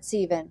courts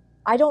even.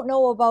 I don't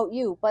know about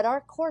you, but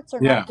our courts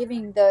are Yeah. not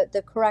giving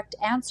the correct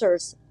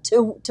answers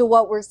to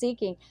what we're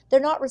seeking. They're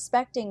not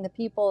respecting the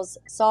people's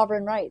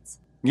sovereign rights.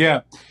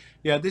 Yeah,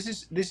 yeah.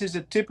 This is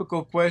a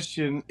typical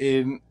question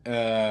in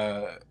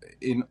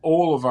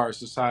all of our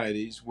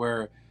societies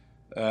where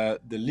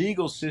the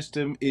legal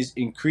system is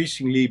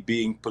increasingly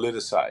being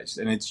politicized,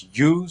 and it's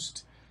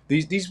used.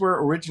 These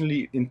were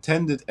originally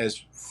intended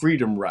as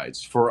freedom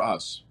rights for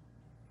us,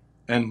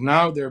 and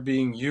now they're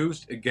being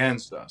used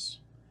against us.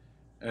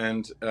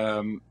 And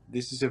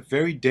this is a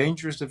very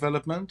dangerous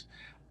development.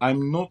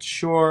 I'm not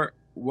sure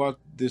what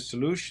the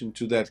solution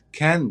to that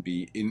can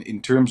be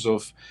in terms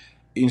of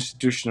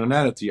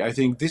institutionality. I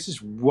think this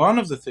is one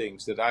of the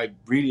things that I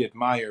really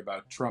admire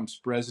about Trump's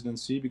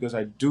presidency, because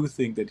I do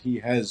think that he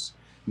has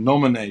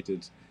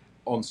nominated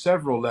on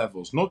several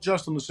levels, not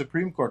just on the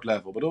Supreme Court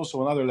level, but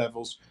also on other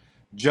levels,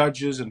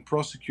 judges and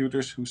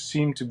prosecutors who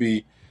seem to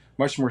be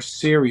much more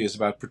serious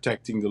about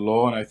protecting the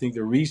law. And I think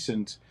the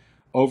recent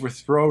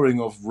overthrowing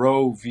of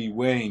Roe v.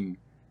 Wade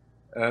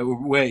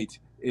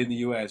in the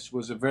US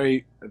was a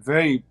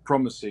very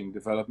promising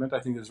development. I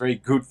think it's a very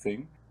good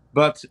thing.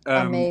 But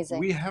Amazing.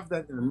 we have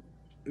that.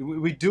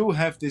 We do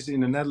have this in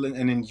the Netherlands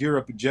and in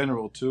Europe in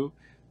general too.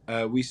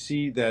 We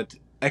see that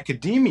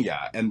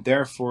academia and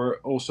therefore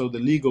also the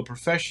legal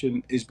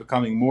profession is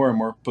becoming more and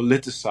more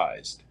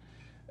politicized.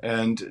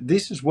 And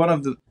this is one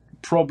of the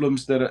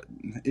problems that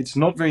it's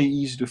not very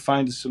easy to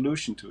find a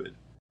solution to it.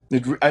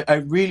 I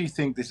really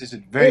think this is a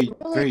very, It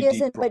really very deep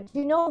isn't, problem. but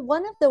you know,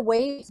 one of the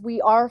ways we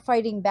are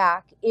fighting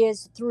back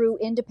is through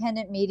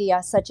independent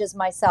media, such as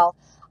myself.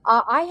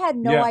 I had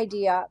no Yeah.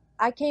 idea.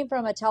 I came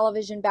from a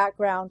television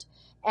background,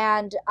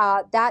 and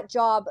that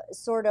job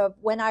sort of,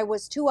 when I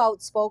was too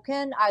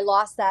outspoken, I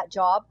lost that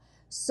job.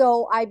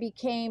 So I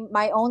became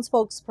my own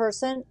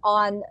spokesperson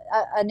on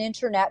an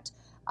internet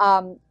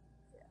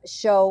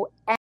show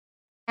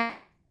and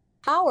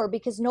power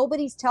because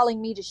nobody's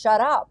telling me to shut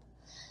up.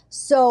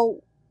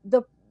 So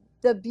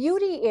the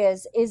beauty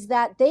is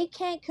that they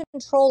can't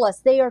control us.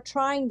 They are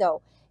trying,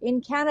 though. In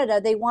Canada,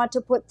 they want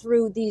to put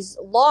through these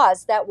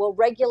laws that will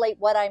regulate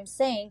what I'm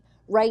saying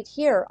right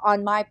here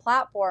on my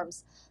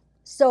platforms.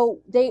 So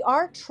they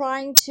are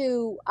trying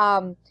to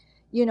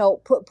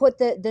put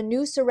the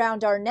noose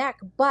around our neck.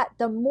 But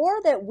the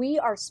more that we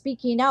are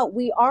speaking out,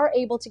 we are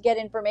able to get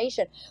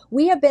information.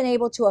 We have been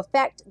able to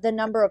affect the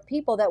number of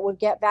people that would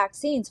get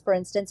vaccines, for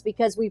instance,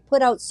 because we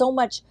put out so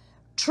much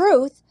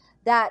truth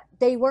that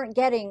they weren't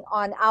getting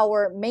on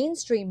our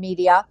mainstream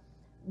media,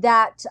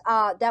 that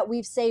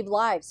we've saved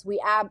lives.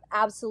 We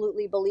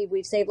absolutely believe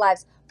we've saved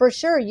lives. For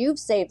sure, you've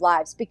saved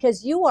lives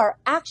because you are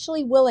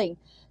actually willing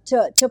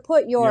to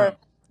put your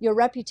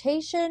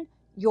reputation,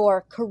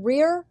 your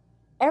career,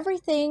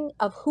 everything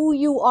of who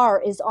you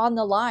are is on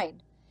the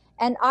line.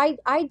 And I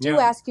do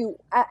ask you,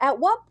 at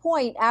what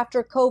point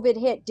after COVID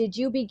hit did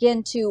you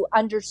begin to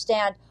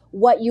understand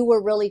what you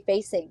were really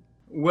facing?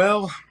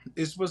 Well,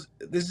 this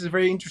is a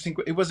very interesting.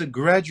 It was a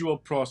gradual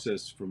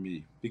process for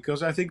me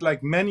because I think,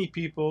 like many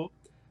people,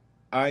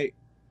 I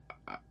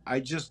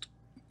just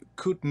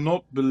could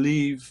not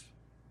believe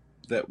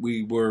that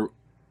we were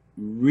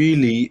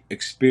really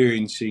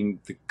experiencing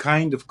the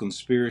kind of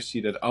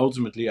conspiracy that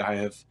ultimately I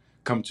have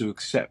come to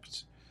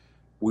accept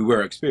we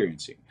were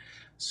experiencing.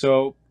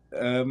 So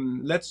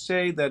let's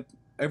say that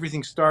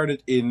everything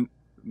started in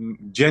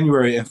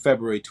January and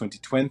February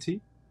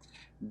 2020.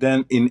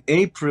 Then in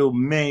April,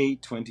 May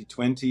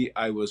 2020,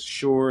 I was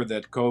sure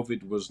that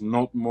COVID was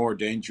not more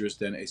dangerous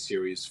than a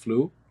serious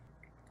flu.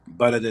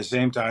 But at the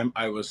same time,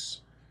 I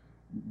was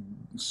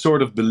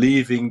sort of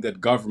believing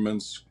that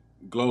governments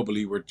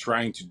globally were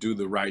trying to do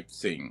the right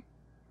thing.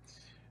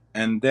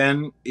 And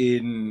then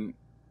in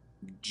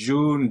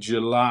June,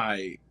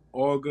 July,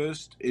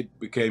 August, it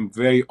became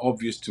very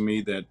obvious to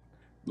me that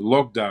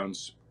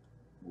lockdowns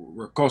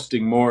were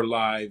costing more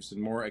lives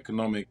and were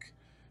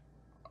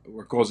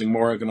causing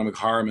more economic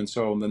harm and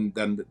so on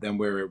than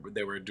where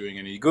they were doing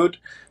any good,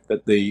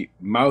 that the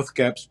mouth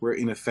caps were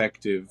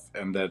ineffective,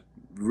 and that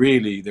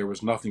really there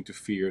was nothing to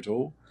fear at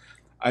all.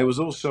 I was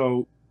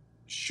also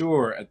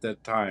sure at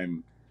that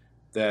time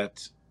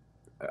that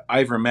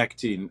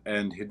ivermectin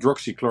and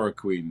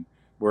hydroxychloroquine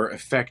were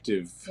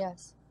effective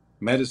Yes.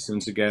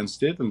 medicines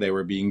against it, and they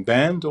were being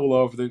banned all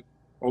over the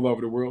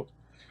world.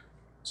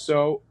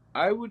 So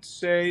I would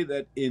say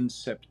that in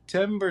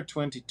September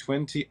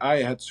 2020, I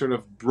had sort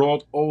of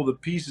brought all the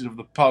pieces of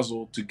the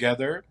puzzle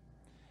together,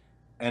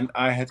 and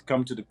I had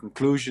come to the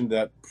conclusion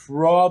that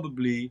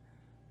probably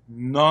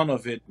none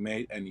of it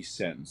made any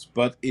sense.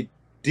 But it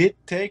did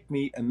take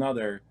me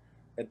another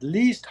at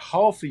least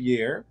half a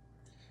year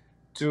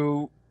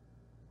to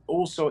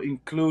also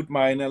include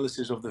my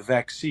analysis of the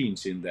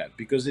vaccines in that,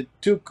 because it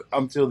took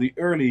until the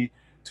early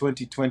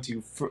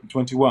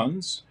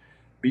 2021s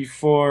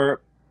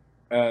before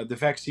the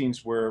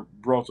vaccines were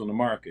brought on the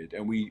market,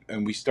 and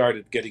we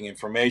started getting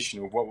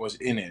information of what was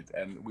in it,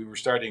 and we were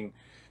starting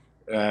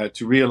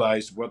to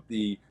realize what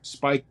the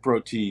spike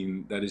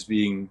protein that is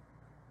being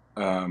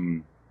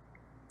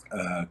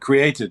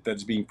created, that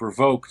is being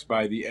provoked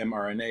by the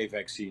mRNA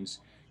vaccines,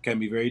 can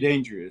be very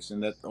dangerous,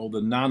 and that all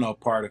the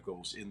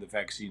nanoparticles in the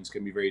vaccines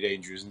can be very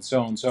dangerous, and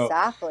so on. So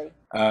Exactly.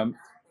 um,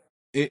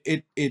 it,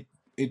 it it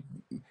it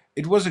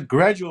it was a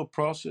gradual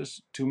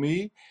process to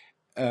me,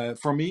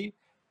 for me,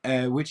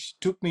 which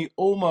took me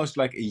almost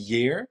like a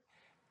year.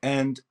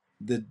 And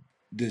the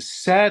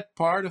sad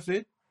part of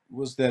it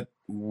was that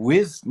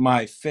with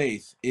my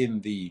faith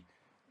in the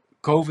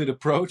COVID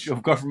approach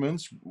of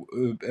governments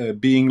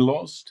being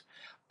lost,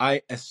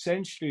 I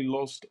essentially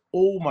lost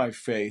all my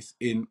faith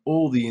in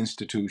all the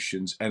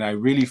institutions. And I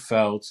really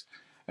felt,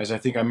 as I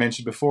think I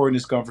mentioned before in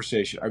this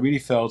conversation, I really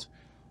felt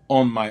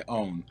on my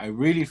own. I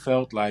really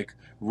felt like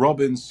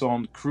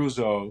Robinson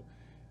Crusoe,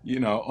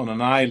 on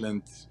an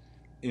island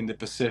in the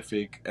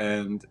Pacific.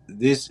 And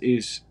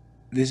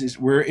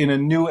we're in a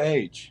new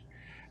age.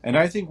 And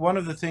I think one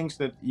of the things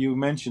that you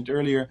mentioned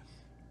earlier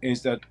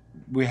is that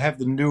we have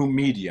the new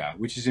media,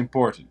 which is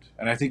important.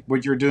 And I think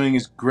what you're doing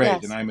is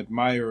great. And Yes. I'm an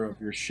admirer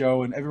of your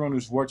show. And everyone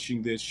who's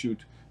watching this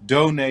should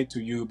donate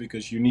to you,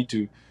 because you need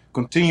to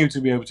continue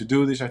to be able to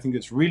do this. I think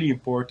it's really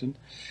important.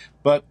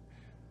 But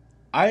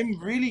I'm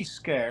really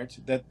scared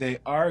that they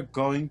are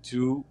going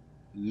to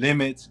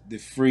limit the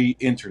free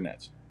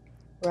internet.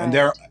 And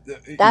they're,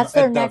 Right. That's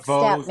their at next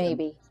step, Davos. And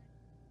maybe.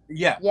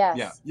 yeah, yeah,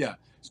 Yes. yeah.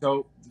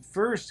 So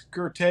first,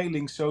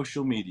 curtailing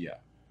social media.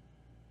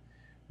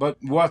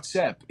 But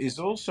WhatsApp is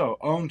also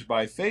owned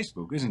by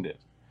Facebook, isn't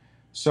it?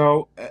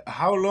 So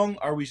how long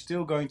are we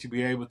still going to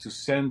be able to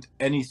send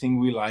anything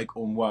we like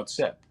on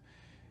WhatsApp?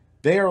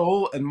 They are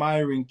all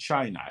admiring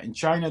China. In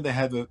China, they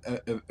have a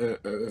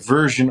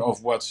version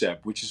of WhatsApp,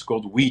 which is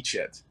called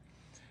WeChat.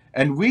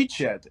 And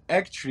WeChat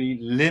actually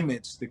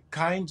limits the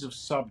kinds of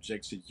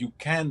subjects that you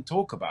can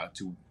talk about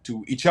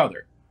to each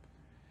other.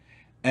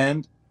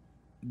 And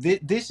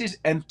this is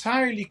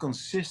entirely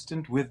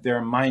consistent with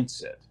their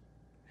mindset.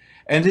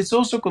 And it's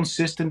also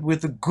consistent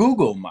with the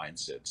Google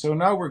mindset. So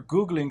now we're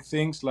Googling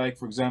things like,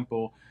 for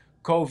example,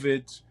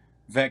 COVID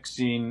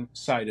vaccine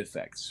side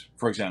effects,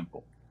 for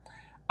example.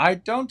 I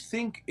don't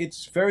think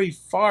it's very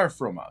far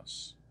from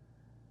us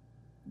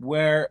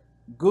where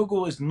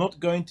Google is not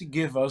going to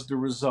give us the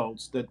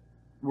results that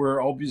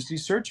we're obviously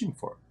searching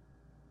for.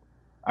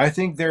 I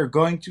think they're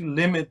going to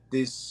limit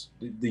the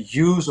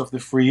use of the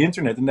free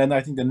internet. And then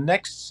I think the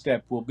next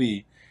step will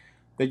be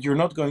that you're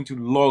not going to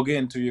log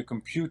into your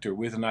computer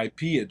with an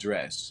IP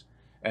address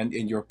and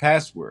in your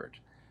password,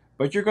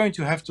 but you're going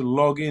to have to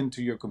log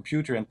into your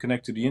computer and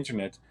connect to the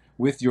internet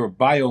with your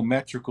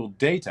biometrical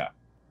data,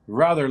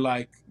 rather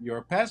like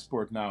your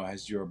passport now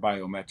has your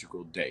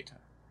biometrical data.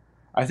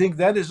 I think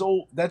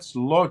that's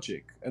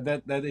logic.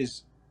 That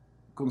is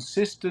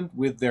consistent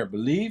with their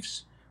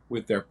beliefs,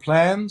 with their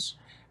plans,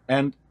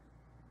 and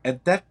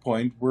at that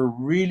point we're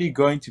really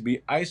going to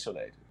be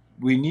isolated.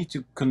 We need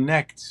to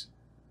connect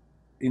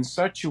in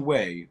such a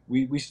way.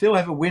 We still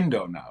have a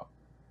window now.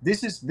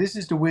 This is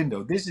the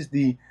window. This is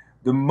the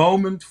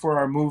moment for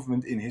our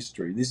movement in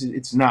history.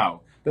 It's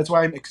now. That's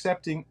why I'm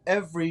accepting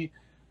every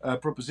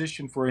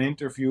proposition for an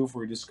interview,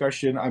 for a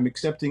discussion. I'm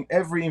accepting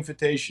every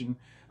invitation.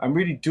 I'm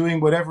really doing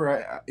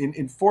whatever.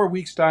 In 4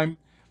 weeks' time,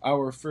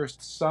 our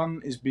first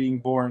son is being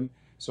born,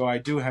 so I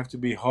do have to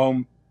be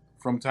home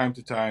from time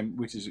to time,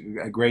 which is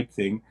a great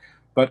thing.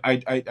 But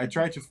I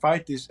try to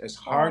fight this as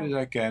hard as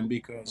I can,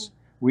 because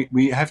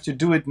we have to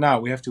do it now.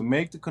 We have to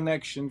make the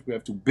connections. We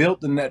have to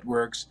build the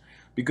networks,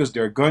 because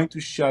they're going to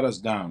shut us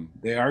down.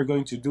 They are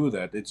going to do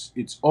that.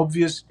 It's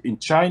obvious. In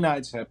China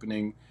it's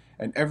happening,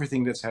 and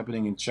everything that's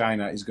happening in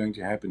China is going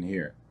to happen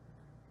here.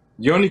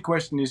 The only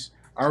question is,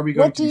 are we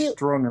going What to do be you,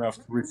 strong enough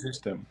to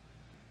resist them?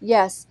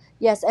 yes,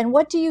 yes. And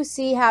what do you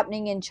see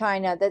happening in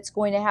China that's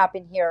going to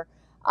happen here?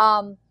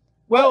 Well,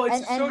 Well,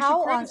 it's a and social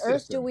how credit on earth do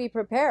system. we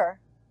prepare?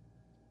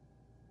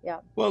 Yeah.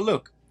 Well,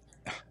 look,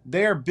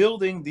 they are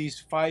building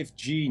these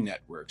 5G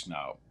networks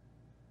now.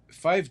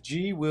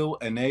 5G will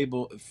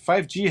enable,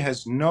 5G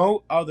has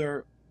no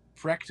other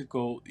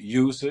practical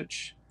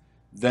usage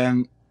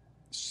than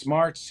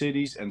smart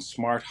cities and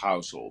smart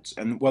households.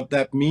 And what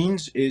that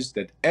means is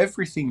that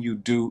everything you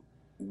do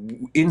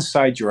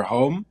inside your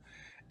home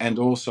and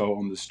also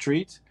on the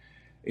street,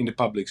 in the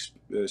public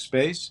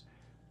space,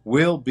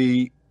 will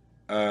be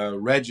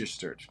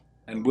registered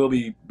and will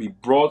be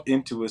brought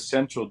into a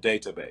central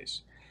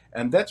database.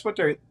 And that's what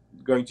they're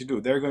going to do.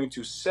 They're going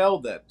to sell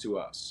that to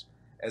us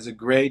as a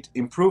great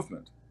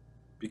improvement.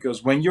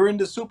 Because when you're in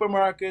the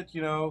supermarket,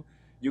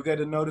 you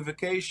get a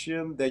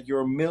notification that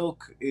your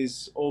milk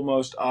is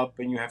almost up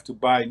and you have to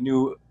buy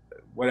new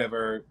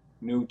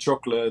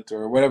chocolate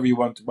or whatever you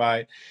want to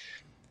buy.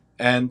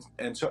 And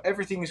so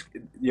everything is,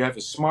 you have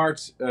a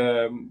smart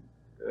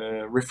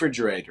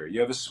refrigerator, you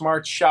have a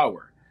smart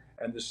shower,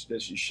 and this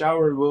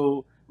shower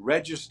will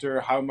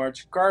register how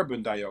much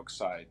carbon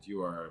dioxide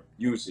you are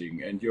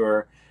using, and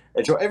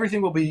so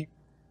everything will be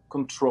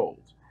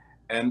controlled.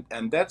 And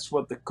that's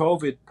what the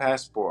COVID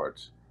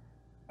passport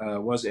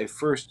was a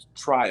first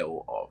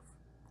trial of.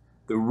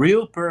 The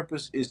real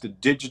purpose is the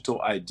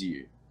digital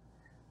ID.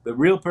 The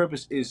real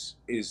purpose is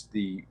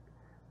the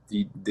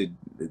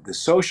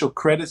social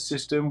credit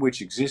system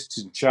which exists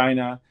in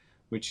China,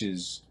 which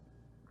is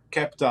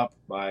kept up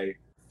by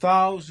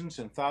thousands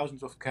and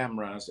thousands of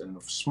cameras and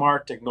of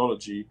smart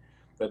technology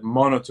that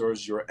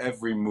monitors your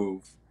every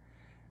move.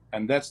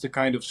 And that's the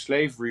kind of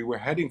slavery we're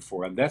heading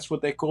for. And that's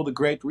what they call the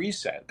Great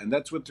Reset. And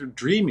that's what they're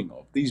dreaming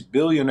of. These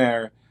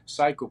billionaire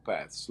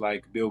psychopaths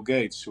like Bill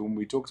Gates, whom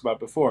we talked about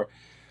before,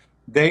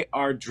 they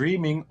are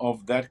dreaming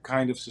of that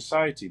kind of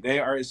society. They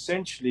are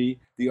essentially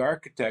the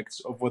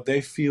architects of what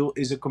they feel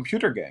is a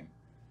computer game.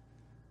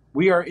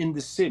 We are in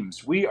The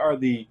Sims. We are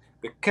the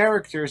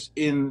characters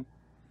in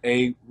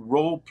a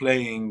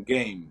role-playing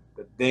game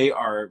that they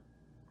are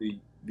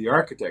the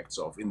architects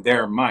of in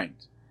their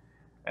mind.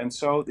 And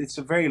so it's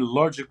a very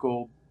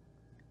logical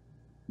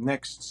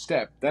next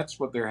step. That's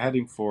what they're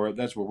heading for.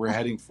 That's what we're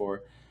heading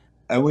for.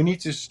 And we need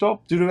to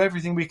do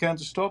everything we can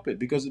to stop it,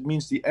 because it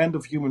means the end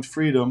of human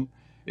freedom.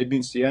 It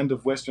means the end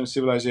of Western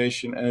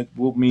civilization, and it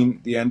will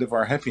mean the end of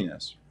our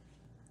happiness,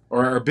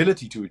 or our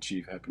ability to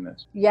achieve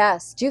happiness.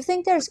 Yes. Do you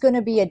think there's going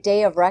to be a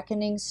day of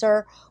reckoning,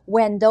 sir,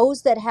 when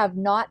those that have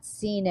not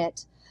seen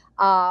it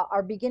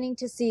are beginning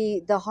to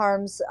see the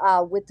harms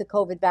with the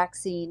COVID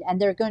vaccine,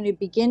 and they're going to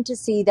begin to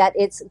see that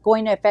it's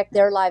going to affect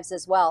their lives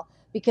as well?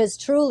 Because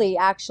truly,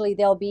 actually,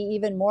 they'll be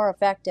even more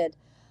affected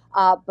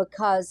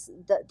because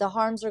the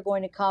harms are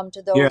going to come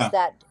to those Yeah,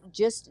 that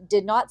just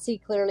did not see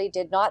clearly,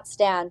 did not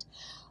stand.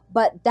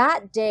 But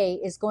that day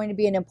is going to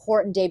be an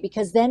important day,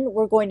 because then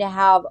we're going to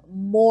have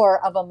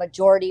more of a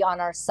majority on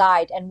our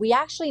side. And we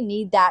actually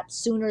need that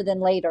sooner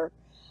than later.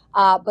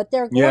 But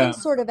they're going yeah,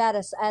 sort of at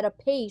a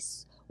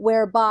pace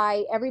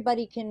whereby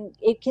everybody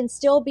it can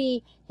still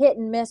be hit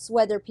and miss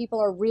whether people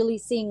are really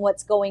seeing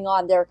what's going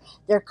on.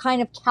 They're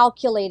kind of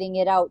calculating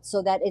it out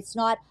so that it's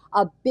not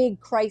a big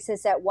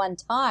crisis at one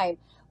time,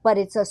 but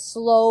it's a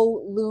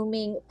slow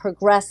looming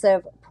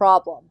progressive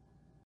problem.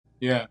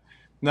 yeah.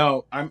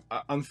 No,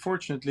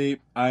 unfortunately,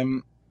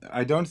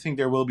 I don't think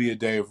there will be a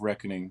day of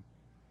reckoning.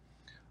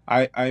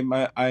 I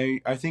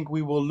think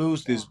we will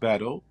lose Yeah. this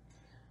battle,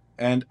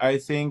 and I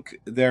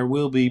think there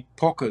will be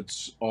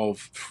pockets of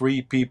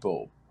free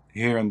people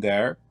here and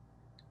there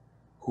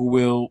who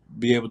will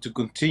be able to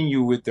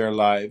continue with their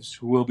lives,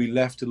 who will be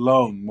left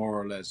alone more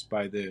or less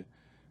by the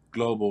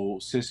global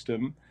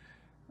system.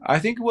 I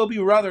think it will be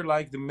rather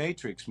like the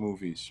Matrix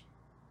movies.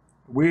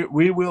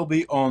 We will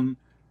be on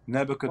Wow.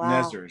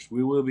 Nebuchadnezzar's,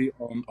 we will be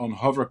on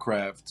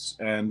hovercrafts,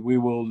 and we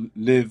will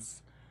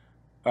live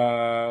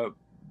uh,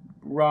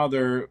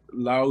 rather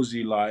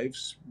lousy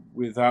lives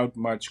without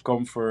much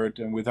comfort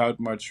and without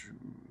much,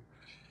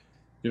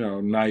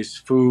 nice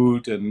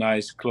food and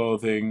nice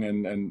clothing,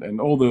 and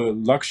all the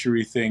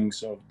luxury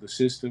things of the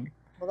system.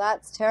 Well,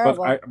 that's But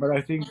terrible.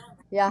 I think,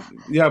 Yeah.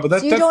 yeah, but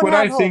So you that's don't what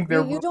I have hope. think You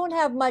there you will. don't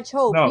have much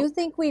hope. No, You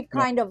think we've no,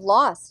 kind of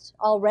lost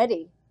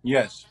already.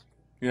 yes,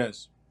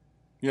 yes,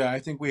 yeah. I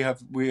think we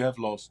have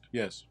lost.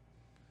 Yes,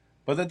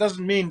 but that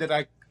doesn't mean that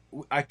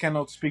I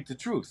cannot speak the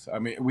truth. I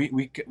mean,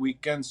 we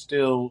can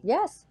still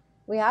Yes.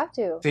 We have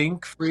to.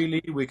 think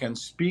freely, we can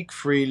speak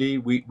freely.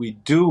 We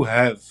do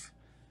have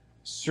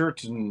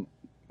certain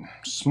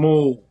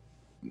small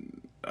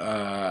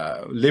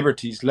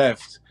liberties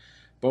left,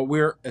 but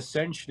we're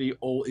essentially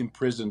all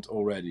imprisoned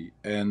already,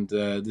 and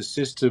the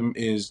system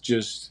is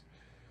just,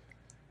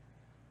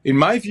 in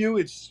my view,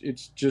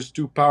 it's just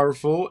too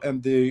powerful,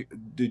 and the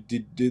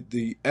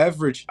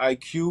average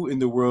IQ in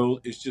the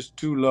world is just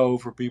too low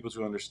for people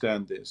to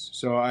understand this.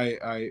 So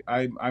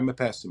I'm a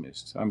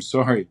pessimist. I'm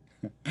sorry.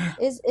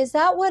 Is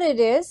that what it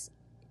is?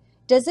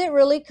 Does it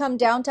really come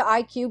down to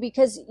IQ?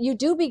 Because you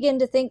do begin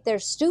to think they're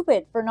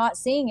stupid for not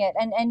seeing it.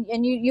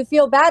 And you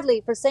feel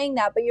badly for saying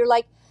that, but you're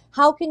like,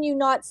 how can you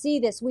not see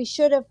this? We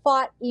should have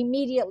fought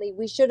immediately.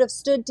 We should have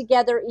stood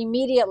together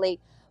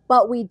immediately,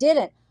 but we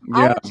didn't.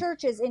 Yeah. Our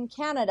churches in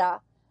Canada,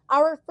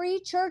 our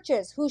free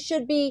churches who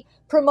should be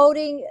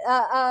promoting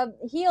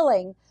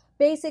healing,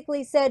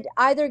 basically said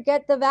either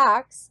get the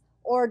vax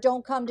or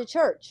don't come to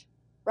church,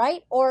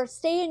 right? Or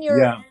stay in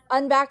your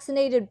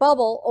unvaccinated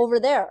bubble over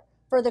there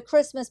for the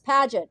Christmas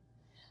pageant.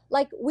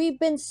 Like, we've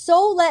been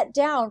so let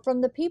down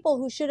from the people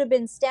who should have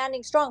been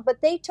standing strong,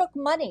 but they took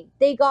money.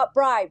 They got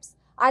bribes.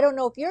 I don't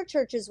know if your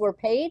churches were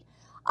paid.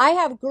 I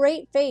have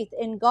great faith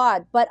in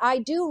God, but I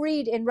do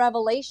read in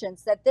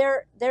Revelations that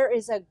there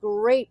is a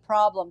great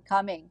problem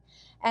coming.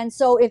 And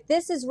so if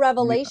this is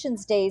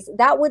Revelations days,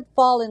 that would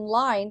fall in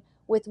line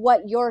with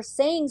what you're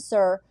saying,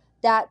 sir,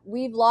 that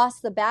we've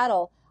lost the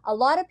battle. A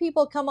lot of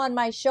people come on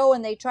my show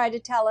and they try to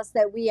tell us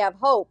that we have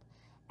hope.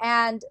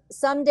 And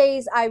some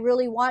days I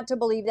really want to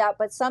believe that,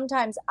 but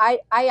sometimes I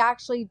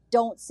actually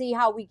don't see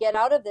how we get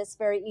out of this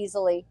very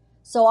easily.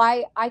 So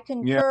I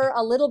concur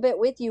a little bit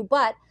with you.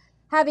 But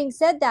having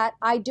said that,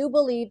 I do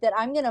believe that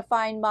I'm going to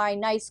find my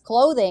nice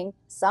clothing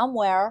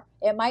somewhere.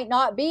 It might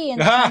not be in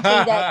the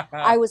country that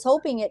I was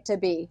hoping it to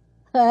be,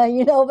 but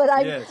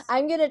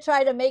I'm going to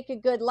try to make a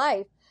good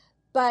life.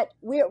 But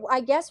I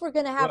guess we're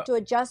going to have to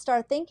adjust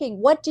our thinking.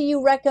 What do you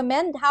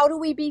recommend? How do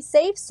we be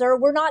safe, sir?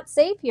 We're not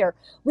safe here.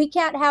 We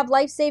can't have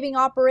life-saving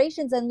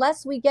operations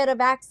unless we get a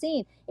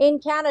vaccine. In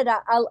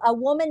Canada, a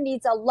woman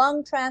needs a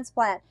lung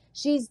transplant.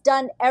 She's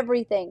done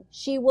everything.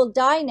 She will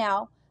die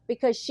now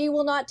because she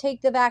will not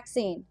take the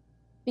vaccine,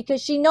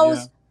 because she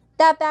knows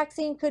that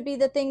vaccine could be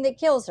the thing that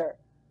kills her.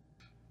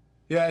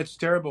 Yeah, it's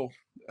terrible.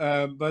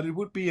 But it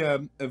would be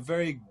a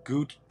very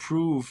good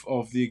proof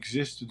of the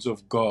existence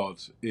of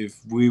God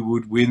if we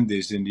would win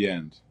this in the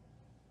end.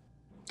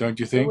 Don't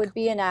you think? It would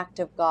be an act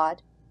of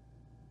God.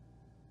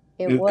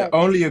 It would.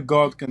 Only a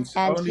God can.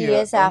 And He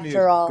is,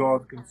 after all.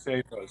 God can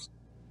save us.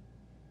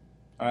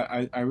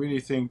 I really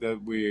think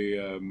that we,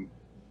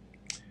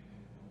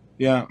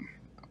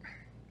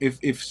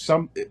 if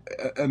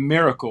a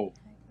miracle,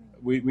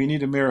 we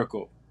need a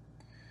miracle,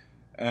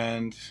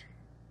 and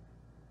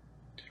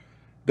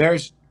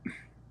there's.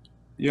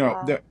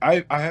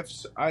 I've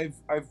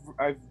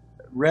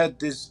read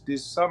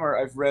this summer.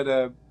 I've read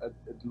a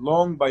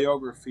long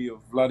biography of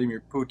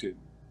Vladimir Putin,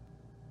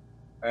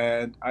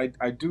 and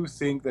I do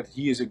think that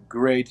he is a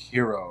great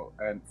hero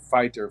and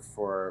fighter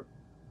for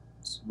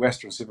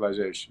Western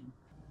civilization.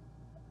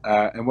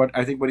 And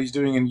what he's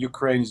doing in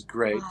Ukraine is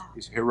great.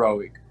 Is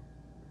heroic.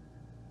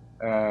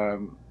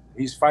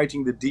 He's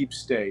fighting the deep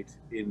state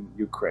in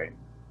Ukraine,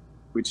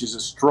 which is a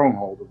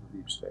stronghold of the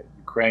deep state.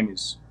 Ukraine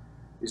is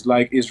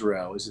like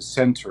Israel, is the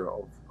center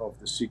of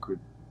the secret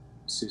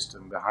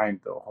system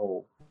behind the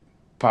whole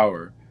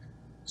power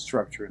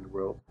structure in the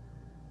world.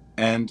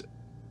 And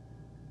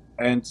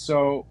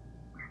so,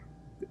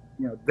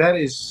 that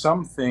is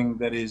something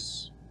that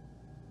is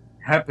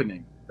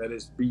happening, that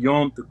is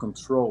beyond the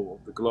control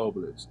of the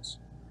globalists.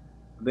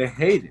 They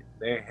hate it.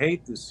 They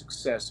hate the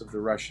success of the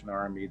Russian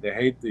army. They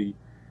hate the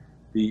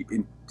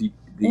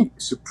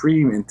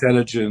supreme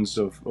intelligence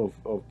of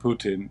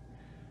Putin.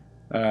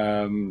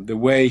 The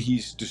way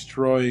he's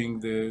destroying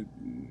the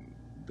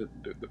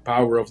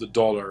power of the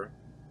dollar,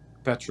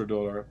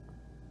 petrodollar,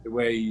 the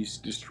way he's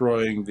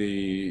destroying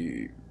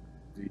the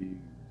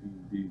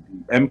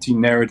empty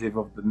narrative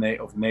of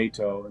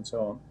NATO and so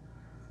on.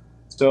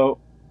 So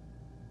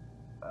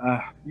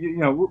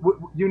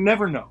you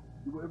never know.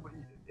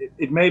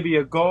 It may be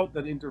a God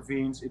that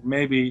intervenes. It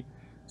may be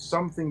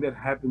something that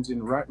happens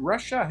in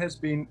Russia. Has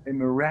been a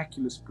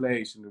miraculous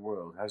place in the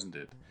world, hasn't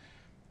it?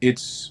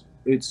 It's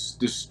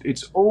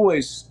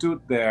always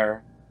stood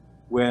there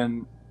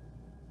when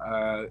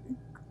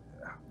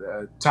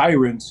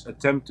tyrants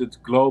attempted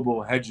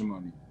global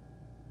hegemony.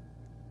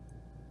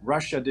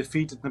 Russia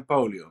defeated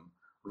Napoleon.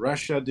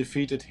 Russia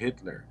defeated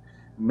Hitler.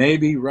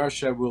 Maybe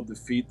Russia will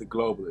defeat the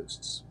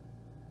globalists.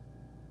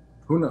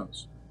 Who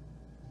knows?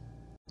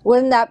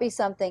 Wouldn't that be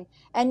something?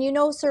 And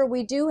sir,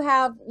 we do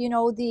have,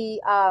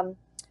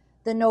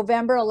 the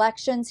November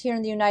elections here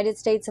in the United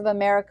States of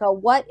America.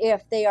 What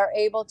if they are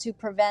able to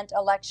prevent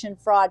election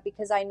fraud?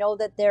 Because I know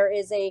that there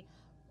is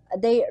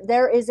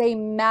a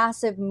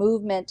massive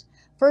movement,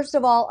 first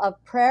of all,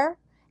 of prayer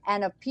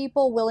and of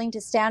people willing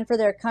to stand for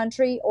their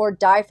country or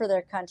die for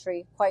their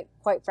country,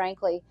 quite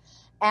frankly.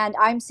 And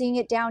I'm seeing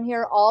it down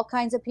here. All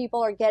kinds of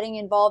people are getting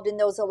involved in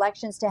those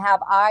elections to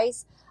have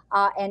eyes.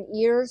 and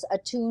ears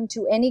attuned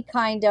to any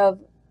kind of.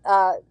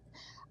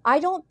 I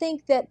don't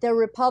think that the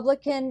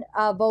Republican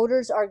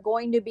voters are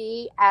going to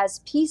be as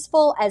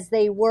peaceful as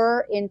they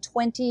were in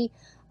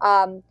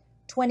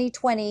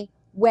 2020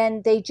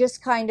 when they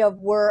just kind of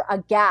were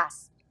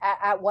aghast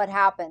at what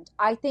happened.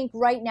 I think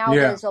right now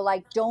Yeah. there's a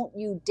like, don't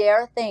you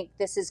dare think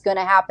this is going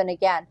to happen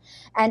again.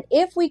 And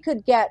if we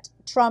could get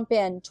Trump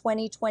in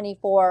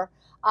 2024,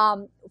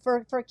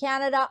 for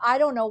Canada, I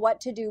don't know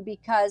what to do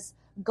because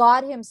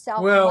God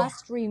himself Well,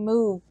 must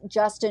remove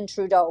Justin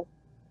Trudeau.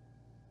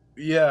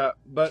 yeah,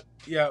 but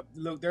yeah,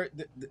 look,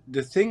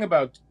 the thing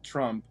about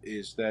Trump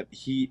is that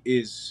he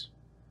is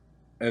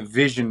a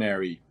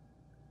visionary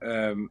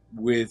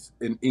with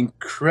an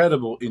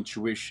incredible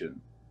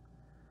intuition,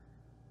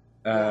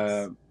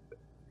 Yes.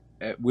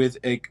 with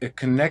a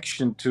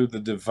connection to the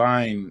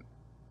divine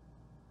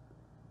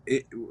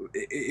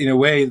in a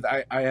way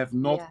that I have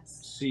not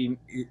Yes. seen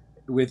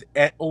with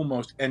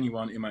almost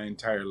anyone in my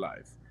entire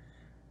life.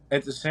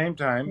 At the same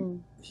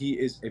time, he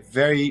is a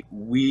very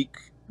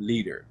weak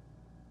leader.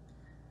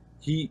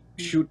 He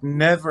should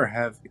never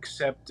have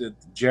accepted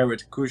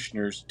Jared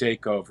Kushner's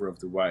takeover of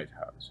the White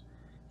House.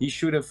 He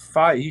should have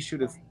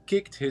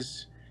kicked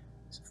his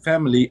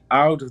family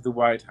out of the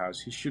White House.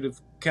 He should have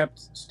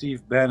kept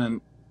Steve Bannon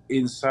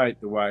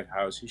inside the White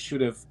House. He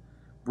should have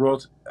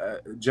brought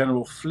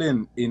General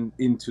Flynn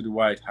into the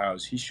White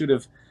House. He should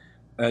have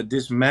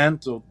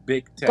dismantled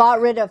big tech.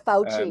 Got rid of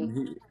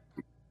Fauci.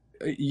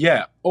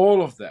 Yeah,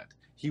 all of that.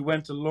 He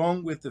went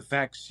along with the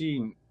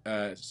vaccine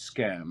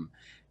scam.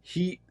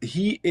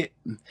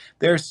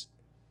 There's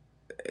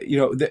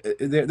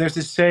there's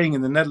this saying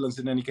in the Netherlands,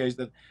 in any case,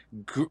 that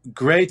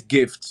great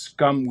gifts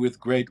come with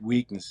great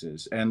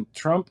weaknesses, and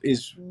Trump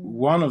is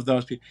one of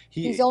those people.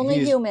 He's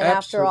only human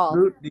after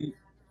all.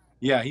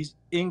 Yeah, he's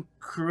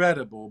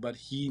incredible, but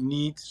he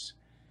needs.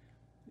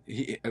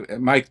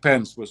 Mike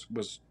Pence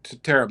was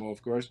terrible,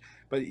 of course,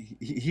 but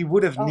he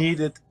would have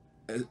needed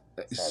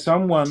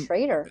someone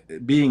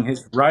being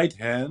his right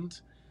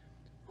hand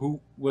who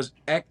was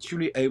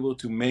actually able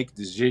to make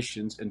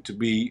decisions and to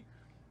be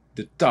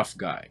the tough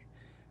guy.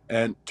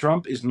 And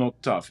Trump is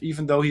not tough,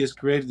 even though he has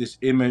created this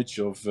image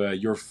of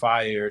you're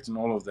fired and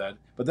all of that.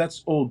 But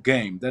that's all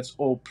game. That's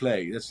all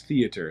play. That's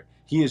theater.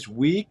 He is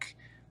weak,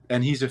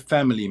 and he's a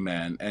family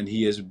man, and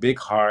he has a big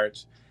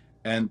heart.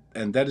 And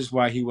that is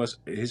why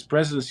his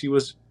presidency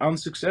was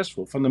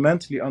unsuccessful,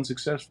 fundamentally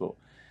unsuccessful,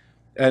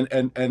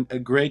 and a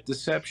great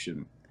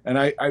deception. And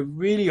I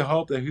really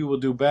hope that he will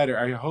do better.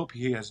 I hope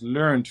he has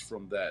learned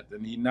from that,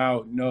 and he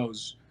now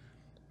knows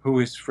who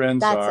his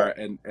friends are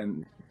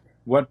and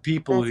what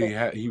people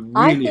he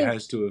really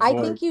has to avoid.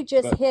 I think you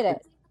just hit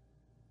it.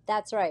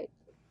 That's right.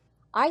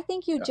 I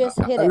think you just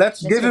hit it.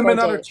 Let's Mr. give him Baudet.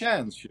 another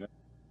chance.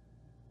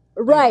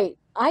 Right. Yeah.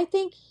 I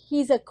think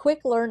he's a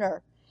quick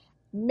learner.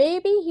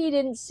 Maybe he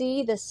didn't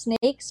see the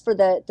snakes for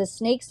the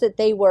snakes that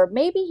they were.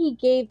 Maybe he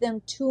gave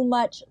them too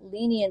much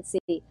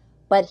leniency,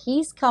 but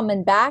he's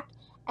coming back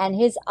and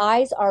his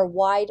eyes are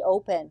wide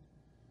open.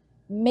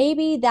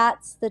 Maybe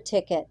that's the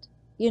ticket.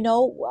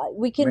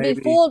 We can be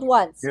fooled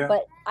once,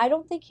 but I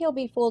don't think he'll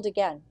be fooled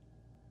again.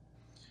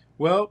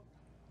 Well,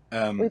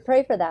 we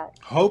pray for that.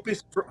 Hope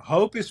is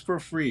for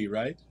free,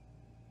 right?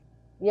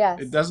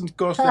 Yes. It doesn't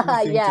cost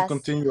anything to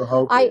continue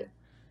hoping.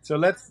 So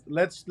let's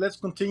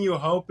continue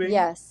hoping.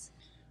 Yes.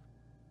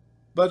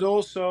 But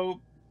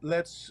also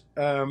let's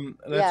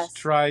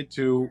try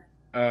to.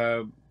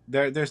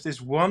 There's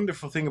this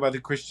wonderful thing about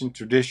the Christian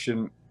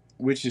tradition,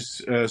 which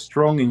is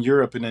strong in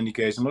Europe in any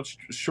case. I'm not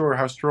sure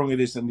how strong it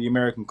is in the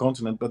American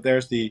continent, but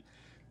there's the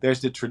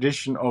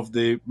tradition of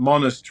the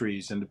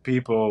monasteries and the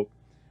people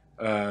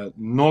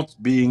not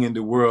being in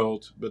the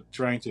world, but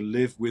trying to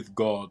live with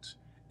God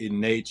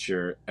in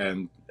nature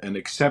and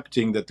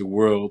accepting that the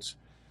world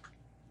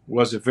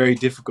was a very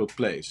difficult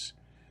place.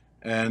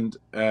 And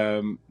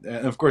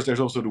of course, there's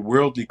also the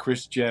worldly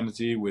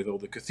Christianity with all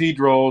the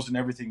cathedrals and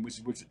everything,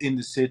 which in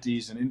the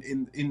cities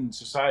and in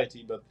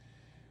society. But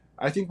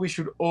I think we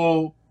should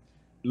all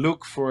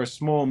look for a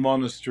small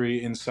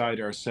monastery inside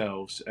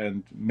ourselves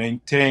and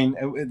maintain.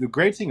 The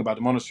great thing about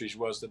the monasteries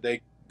was that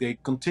they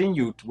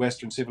continued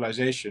Western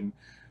civilization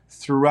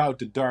throughout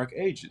the Dark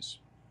Ages.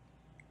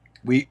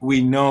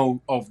 We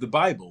know of the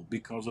Bible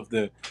because of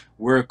the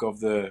work of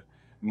the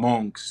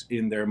monks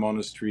in their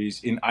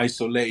monasteries in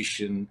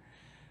isolation,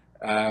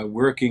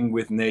 working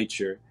with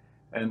nature.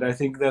 And I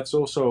think that's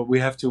also, we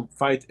have to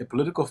fight a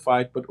political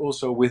fight, but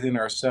also within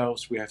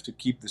ourselves, we have to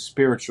keep the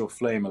spiritual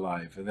flame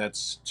alive. And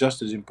that's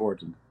just as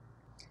important.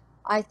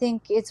 I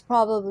think it's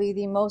probably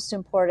the most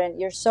important.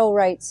 You're so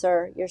right,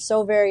 sir. You're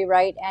so very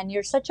right. And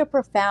you're such a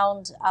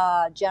profound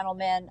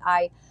gentleman.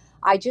 I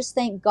just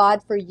thank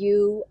God for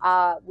you.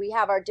 We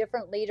have our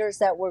different leaders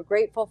that we're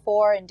grateful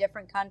for in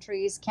different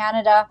countries.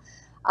 Canada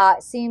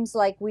seems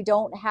like we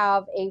don't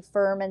have a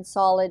firm and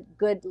solid,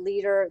 good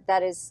leader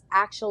that is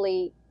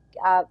actually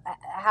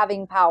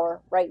having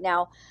power right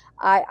now.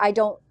 I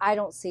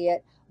don't see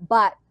it,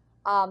 but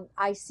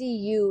I see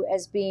you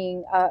as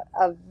being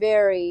a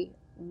very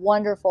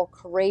wonderful,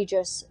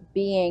 courageous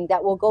being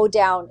that will go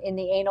down in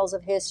the annals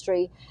of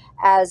history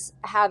as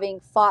having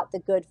fought the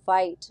good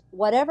fight.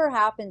 Whatever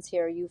happens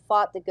here, you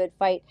fought the good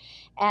fight.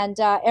 And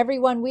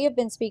everyone, we have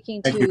been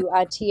speaking Thank you.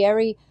 to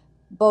Thierry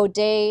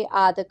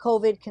Baudet, the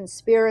COVID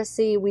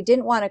conspiracy. We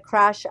didn't want to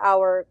crash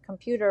our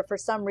computer. For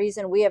some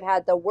reason, we have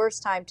had the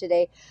worst time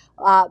today.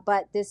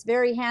 But this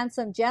very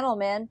handsome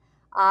gentleman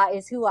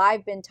is who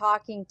I've been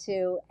talking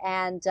to.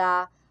 And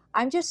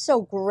I'm just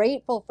so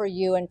grateful for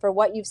you and for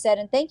what you've said.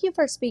 And thank you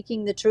for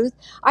speaking the truth.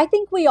 I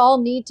think we all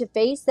need to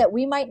face that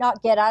we might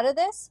not get out of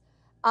this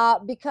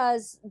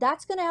because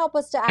that's going to help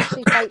us to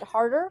actually fight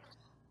harder.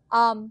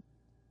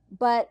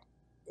 But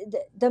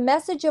the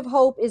message of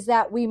hope is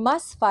that we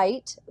must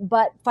fight,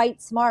 but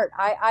fight smart,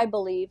 I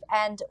believe,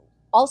 and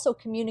also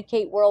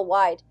communicate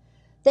worldwide.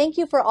 Thank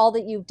you for all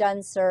that you've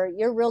done, sir.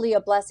 You're really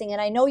a blessing.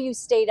 And I know you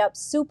stayed up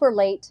super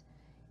late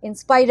in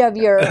spite of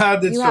your,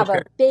 you have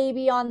a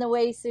baby on the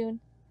way soon.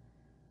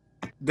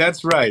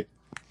 That's right.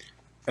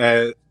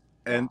 And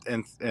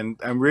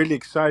I'm really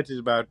excited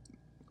about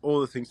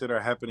all the things that are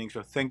happening.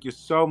 So thank you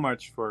so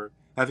much for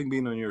having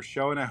been on your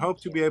show. And I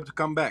hope to be able to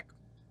come back.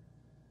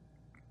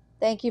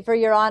 Thank you for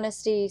your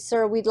honesty,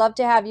 sir. We'd love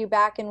to have you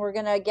back, and we're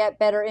going to get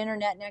better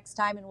internet next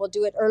time, and we'll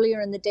do it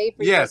earlier in the day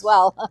for you as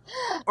well.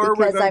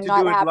 Because I'm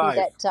not happy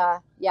that,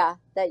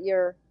 that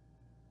you're,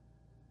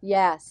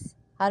 yes,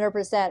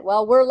 100%.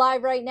 Well, we're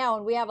live right now,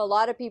 and we have a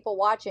lot of people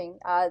watching.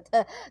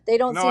 They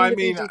don't seem to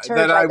be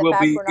deterred by the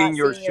fact we're not seeing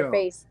your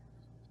face.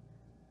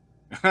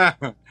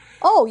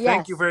 Oh, yes.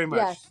 Thank you very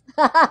much.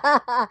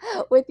 Yes.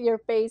 With your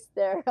face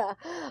there.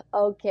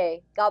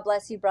 Okay. God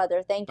bless you,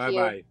 brother. Thank you.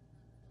 Bye-bye.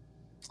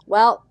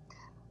 Well,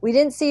 we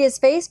didn't see his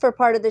face for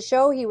part of the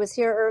show. He was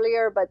here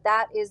earlier, but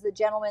that is the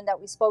gentleman that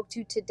we spoke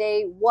to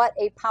today. What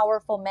a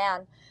powerful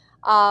man.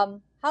 How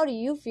do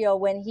you feel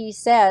when he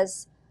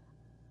says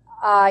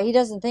he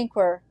doesn't think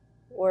we're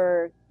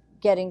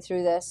getting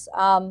through this?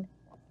 I'm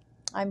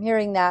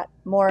hearing that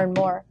more and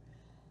more.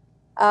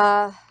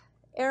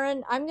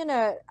 Aaron, I'm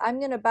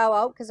gonna bow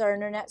out because our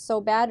internet's so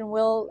bad, and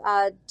we'll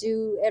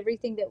do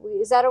everything that we.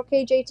 Is that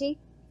okay, JT?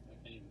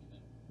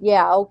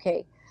 Yeah,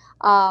 okay.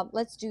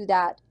 Let's do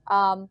that.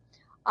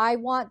 I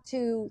want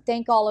to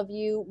thank all of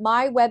you.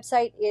 My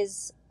website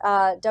is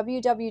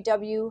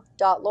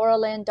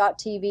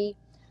www.lauralyn.tv.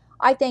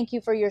 I thank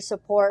you for your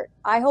support.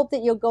 I hope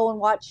that you'll go and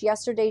watch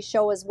yesterday's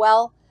show as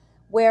well,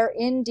 where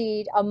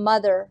indeed a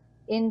mother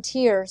in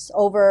tears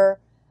over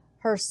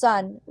her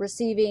son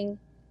receiving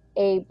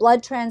a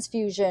blood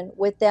transfusion,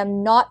 with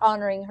them not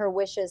honoring her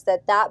wishes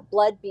that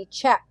blood be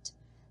checked.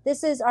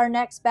 This is our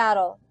next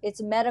battle.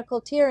 It's medical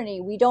tyranny.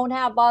 We don't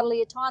have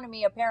bodily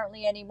autonomy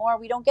apparently anymore.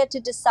 We don't get to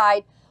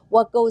decide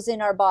what goes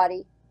in our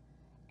body.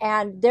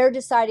 And they're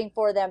deciding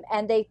for them.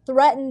 And they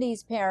threaten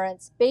these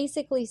parents,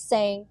 basically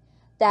saying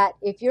that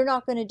if you're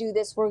not going to do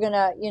this, we're going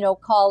to,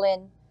 call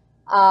in,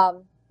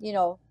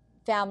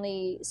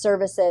 family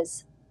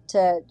services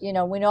to, we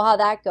know how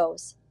that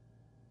goes.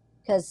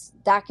 Because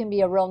that can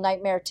be a real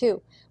nightmare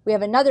too. We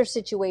have another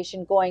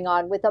situation going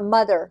on with a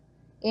mother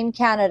in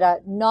Canada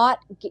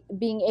not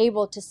being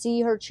able to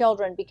see her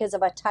children because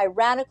of a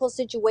tyrannical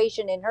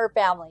situation in her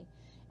family.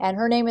 And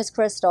her name is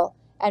Crystal.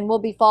 And we'll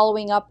be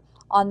following up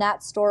on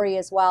that story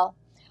as well.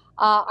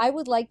 I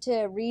would like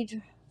to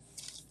read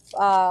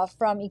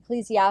from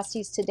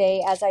Ecclesiastes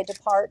today as I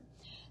depart.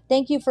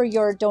 Thank you for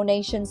your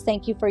donations.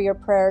 Thank you for your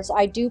prayers.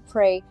 I do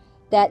pray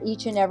that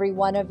each and every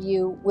one of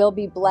you will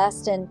be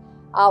blessed and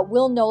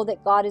we'll know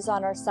that God is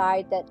on our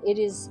side, that it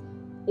is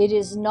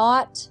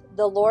not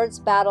the Lord's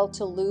battle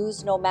to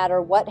lose no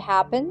matter what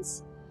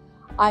happens.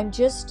 I'm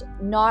just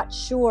not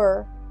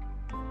sure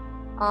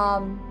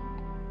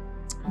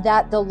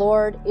that the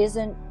Lord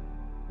isn't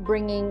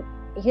bringing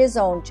his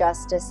own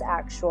justice,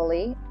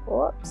 actually.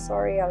 Whoops,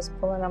 sorry, I was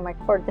pulling on my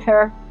cord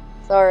there.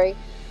 Sorry.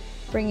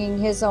 Bringing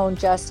his own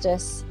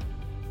justice.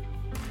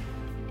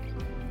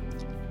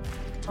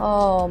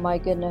 Oh my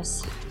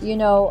goodness.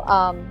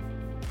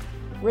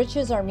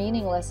 Riches are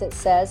meaningless, it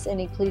says in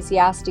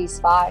Ecclesiastes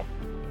 5.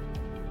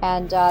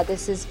 And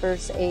this is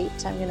verse 8.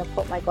 I'm going to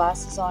put my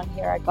glasses on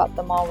here. I got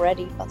them all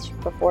ready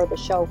before the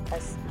show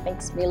because it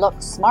makes me look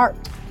smart.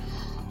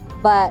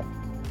 But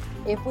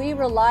if we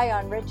rely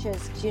on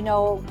riches,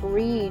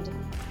 greed,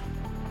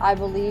 I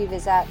believe,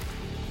 is at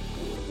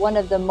one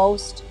of the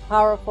most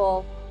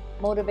powerful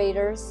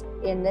motivators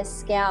in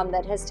this scam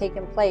that has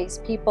taken place.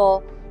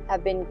 People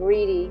have been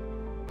greedy.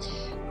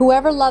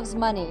 Whoever loves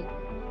money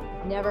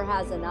never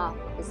has enough.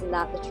 Isn't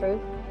that the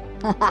truth?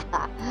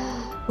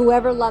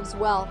 Whoever loves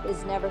wealth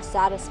is never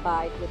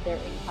satisfied with their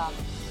income.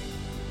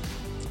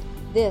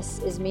 This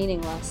is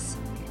meaningless.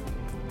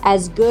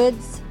 As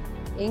goods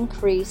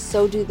increase,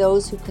 so do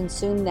those who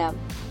consume them.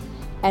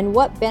 And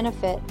what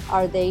benefit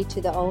are they to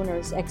the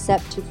owners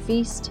except to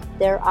feast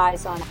their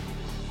eyes on it?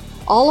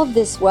 All of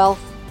this wealth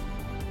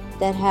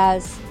that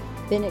has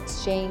been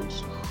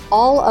exchanged,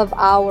 all of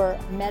our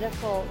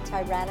medical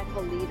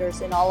tyrannical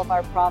leaders in all of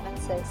our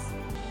provinces,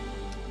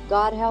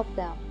 God help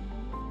them.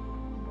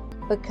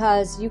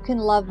 Because you can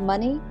love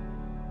money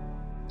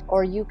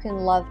or you can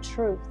love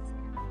truth.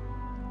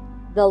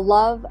 The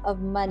love of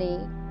money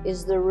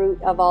is the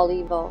root of all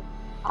evil.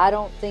 I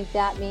don't think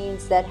that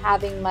means that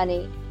having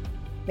money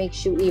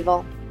makes you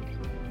evil.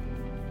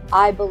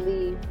 I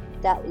believe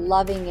that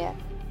loving it,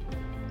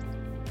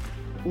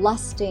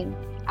 lusting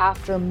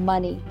after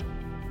money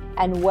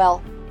and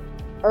wealth,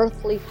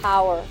 earthly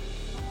power,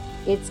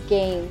 its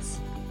gains,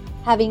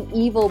 having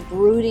evil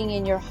brooding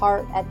in your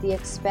heart at the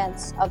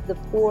expense of the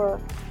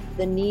poor,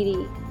 the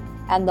needy,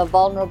 and the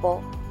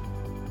vulnerable,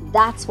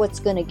 that's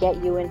what's going to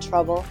get you in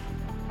trouble.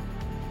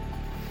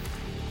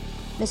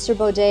 Mr.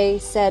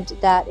 Baudet said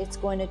that it's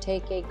going to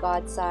take a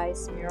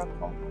God-sized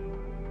miracle.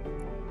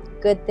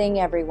 Good thing,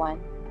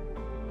 everyone.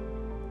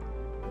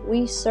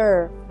 We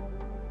serve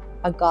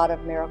a God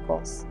of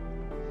miracles.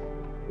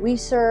 We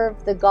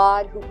serve the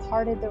God who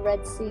parted the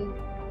Red Sea,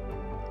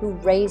 who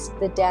raised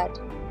the dead,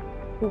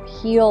 who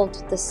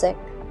healed the sick.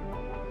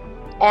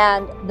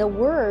 And the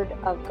Word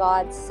of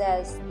God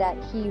says that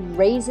He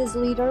raises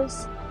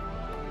leaders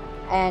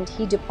and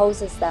He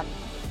deposes them.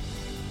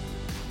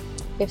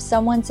 If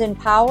someone's in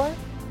power,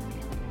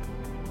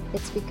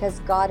 it's because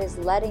God is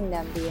letting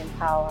them be in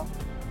power.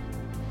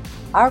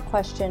 Our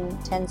question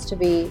tends to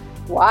be,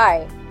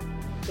 why?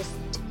 Just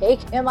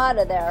take him out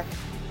of there.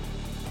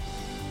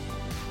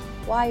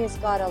 Why is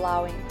God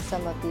allowing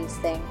some of these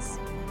things?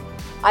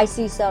 I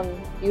see some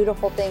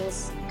beautiful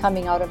things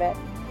coming out of it.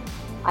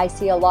 I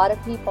see a lot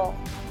of people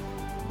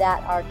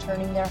that are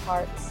turning their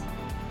hearts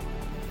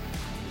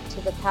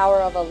to the power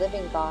of a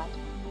living God,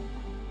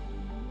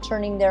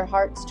 turning their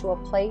hearts to a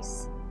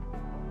place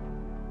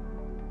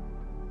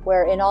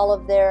where in all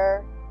of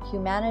their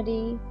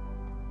humanity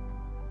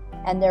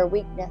and their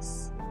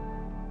weakness,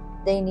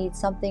 they need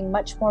something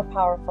much more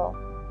powerful.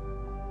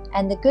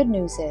 And the good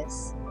news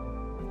is,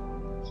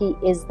 He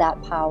is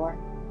that power.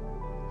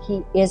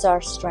 He is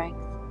our strength.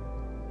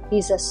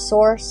 He's a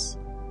source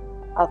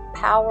of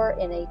power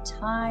in a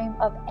time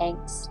of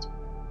angst.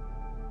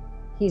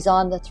 He's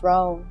on the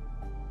throne.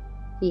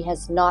 He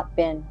has not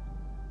been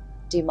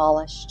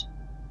demolished.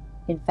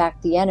 In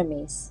fact, the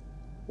enemies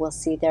will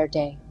see their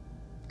day.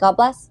 God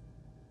bless.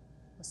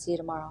 We'll see you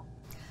tomorrow.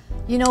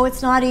 You know,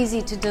 it's not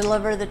easy to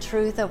deliver the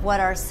truth of what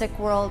our sick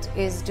world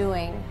is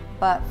doing,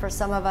 but for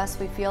some of us,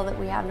 we feel that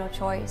we have no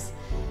choice.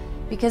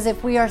 Because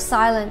if we are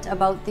silent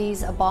about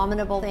these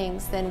abominable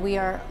things, then we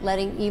are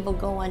letting evil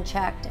go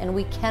unchecked, and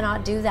we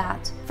cannot do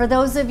that. For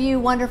those of you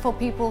wonderful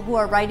people who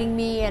are writing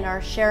me and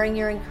are sharing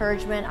your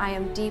encouragement, I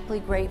am deeply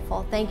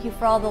grateful. Thank you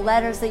for all the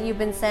letters that you've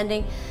been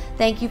sending.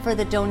 Thank you for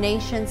the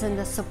donations and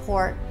the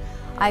support.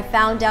 I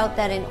found out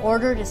that in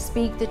order to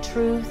speak the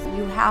truth,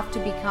 you have to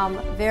become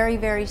very,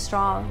 very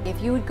strong.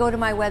 If you would go to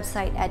my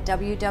website at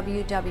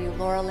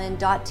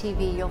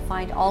www.lauralyn.tv, you'll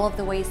find all of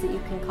the ways that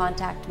you can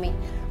contact me.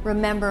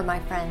 Remember,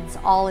 my friends,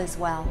 all is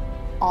well.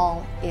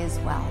 All is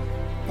well.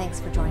 Thanks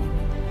for joining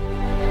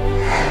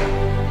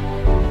me.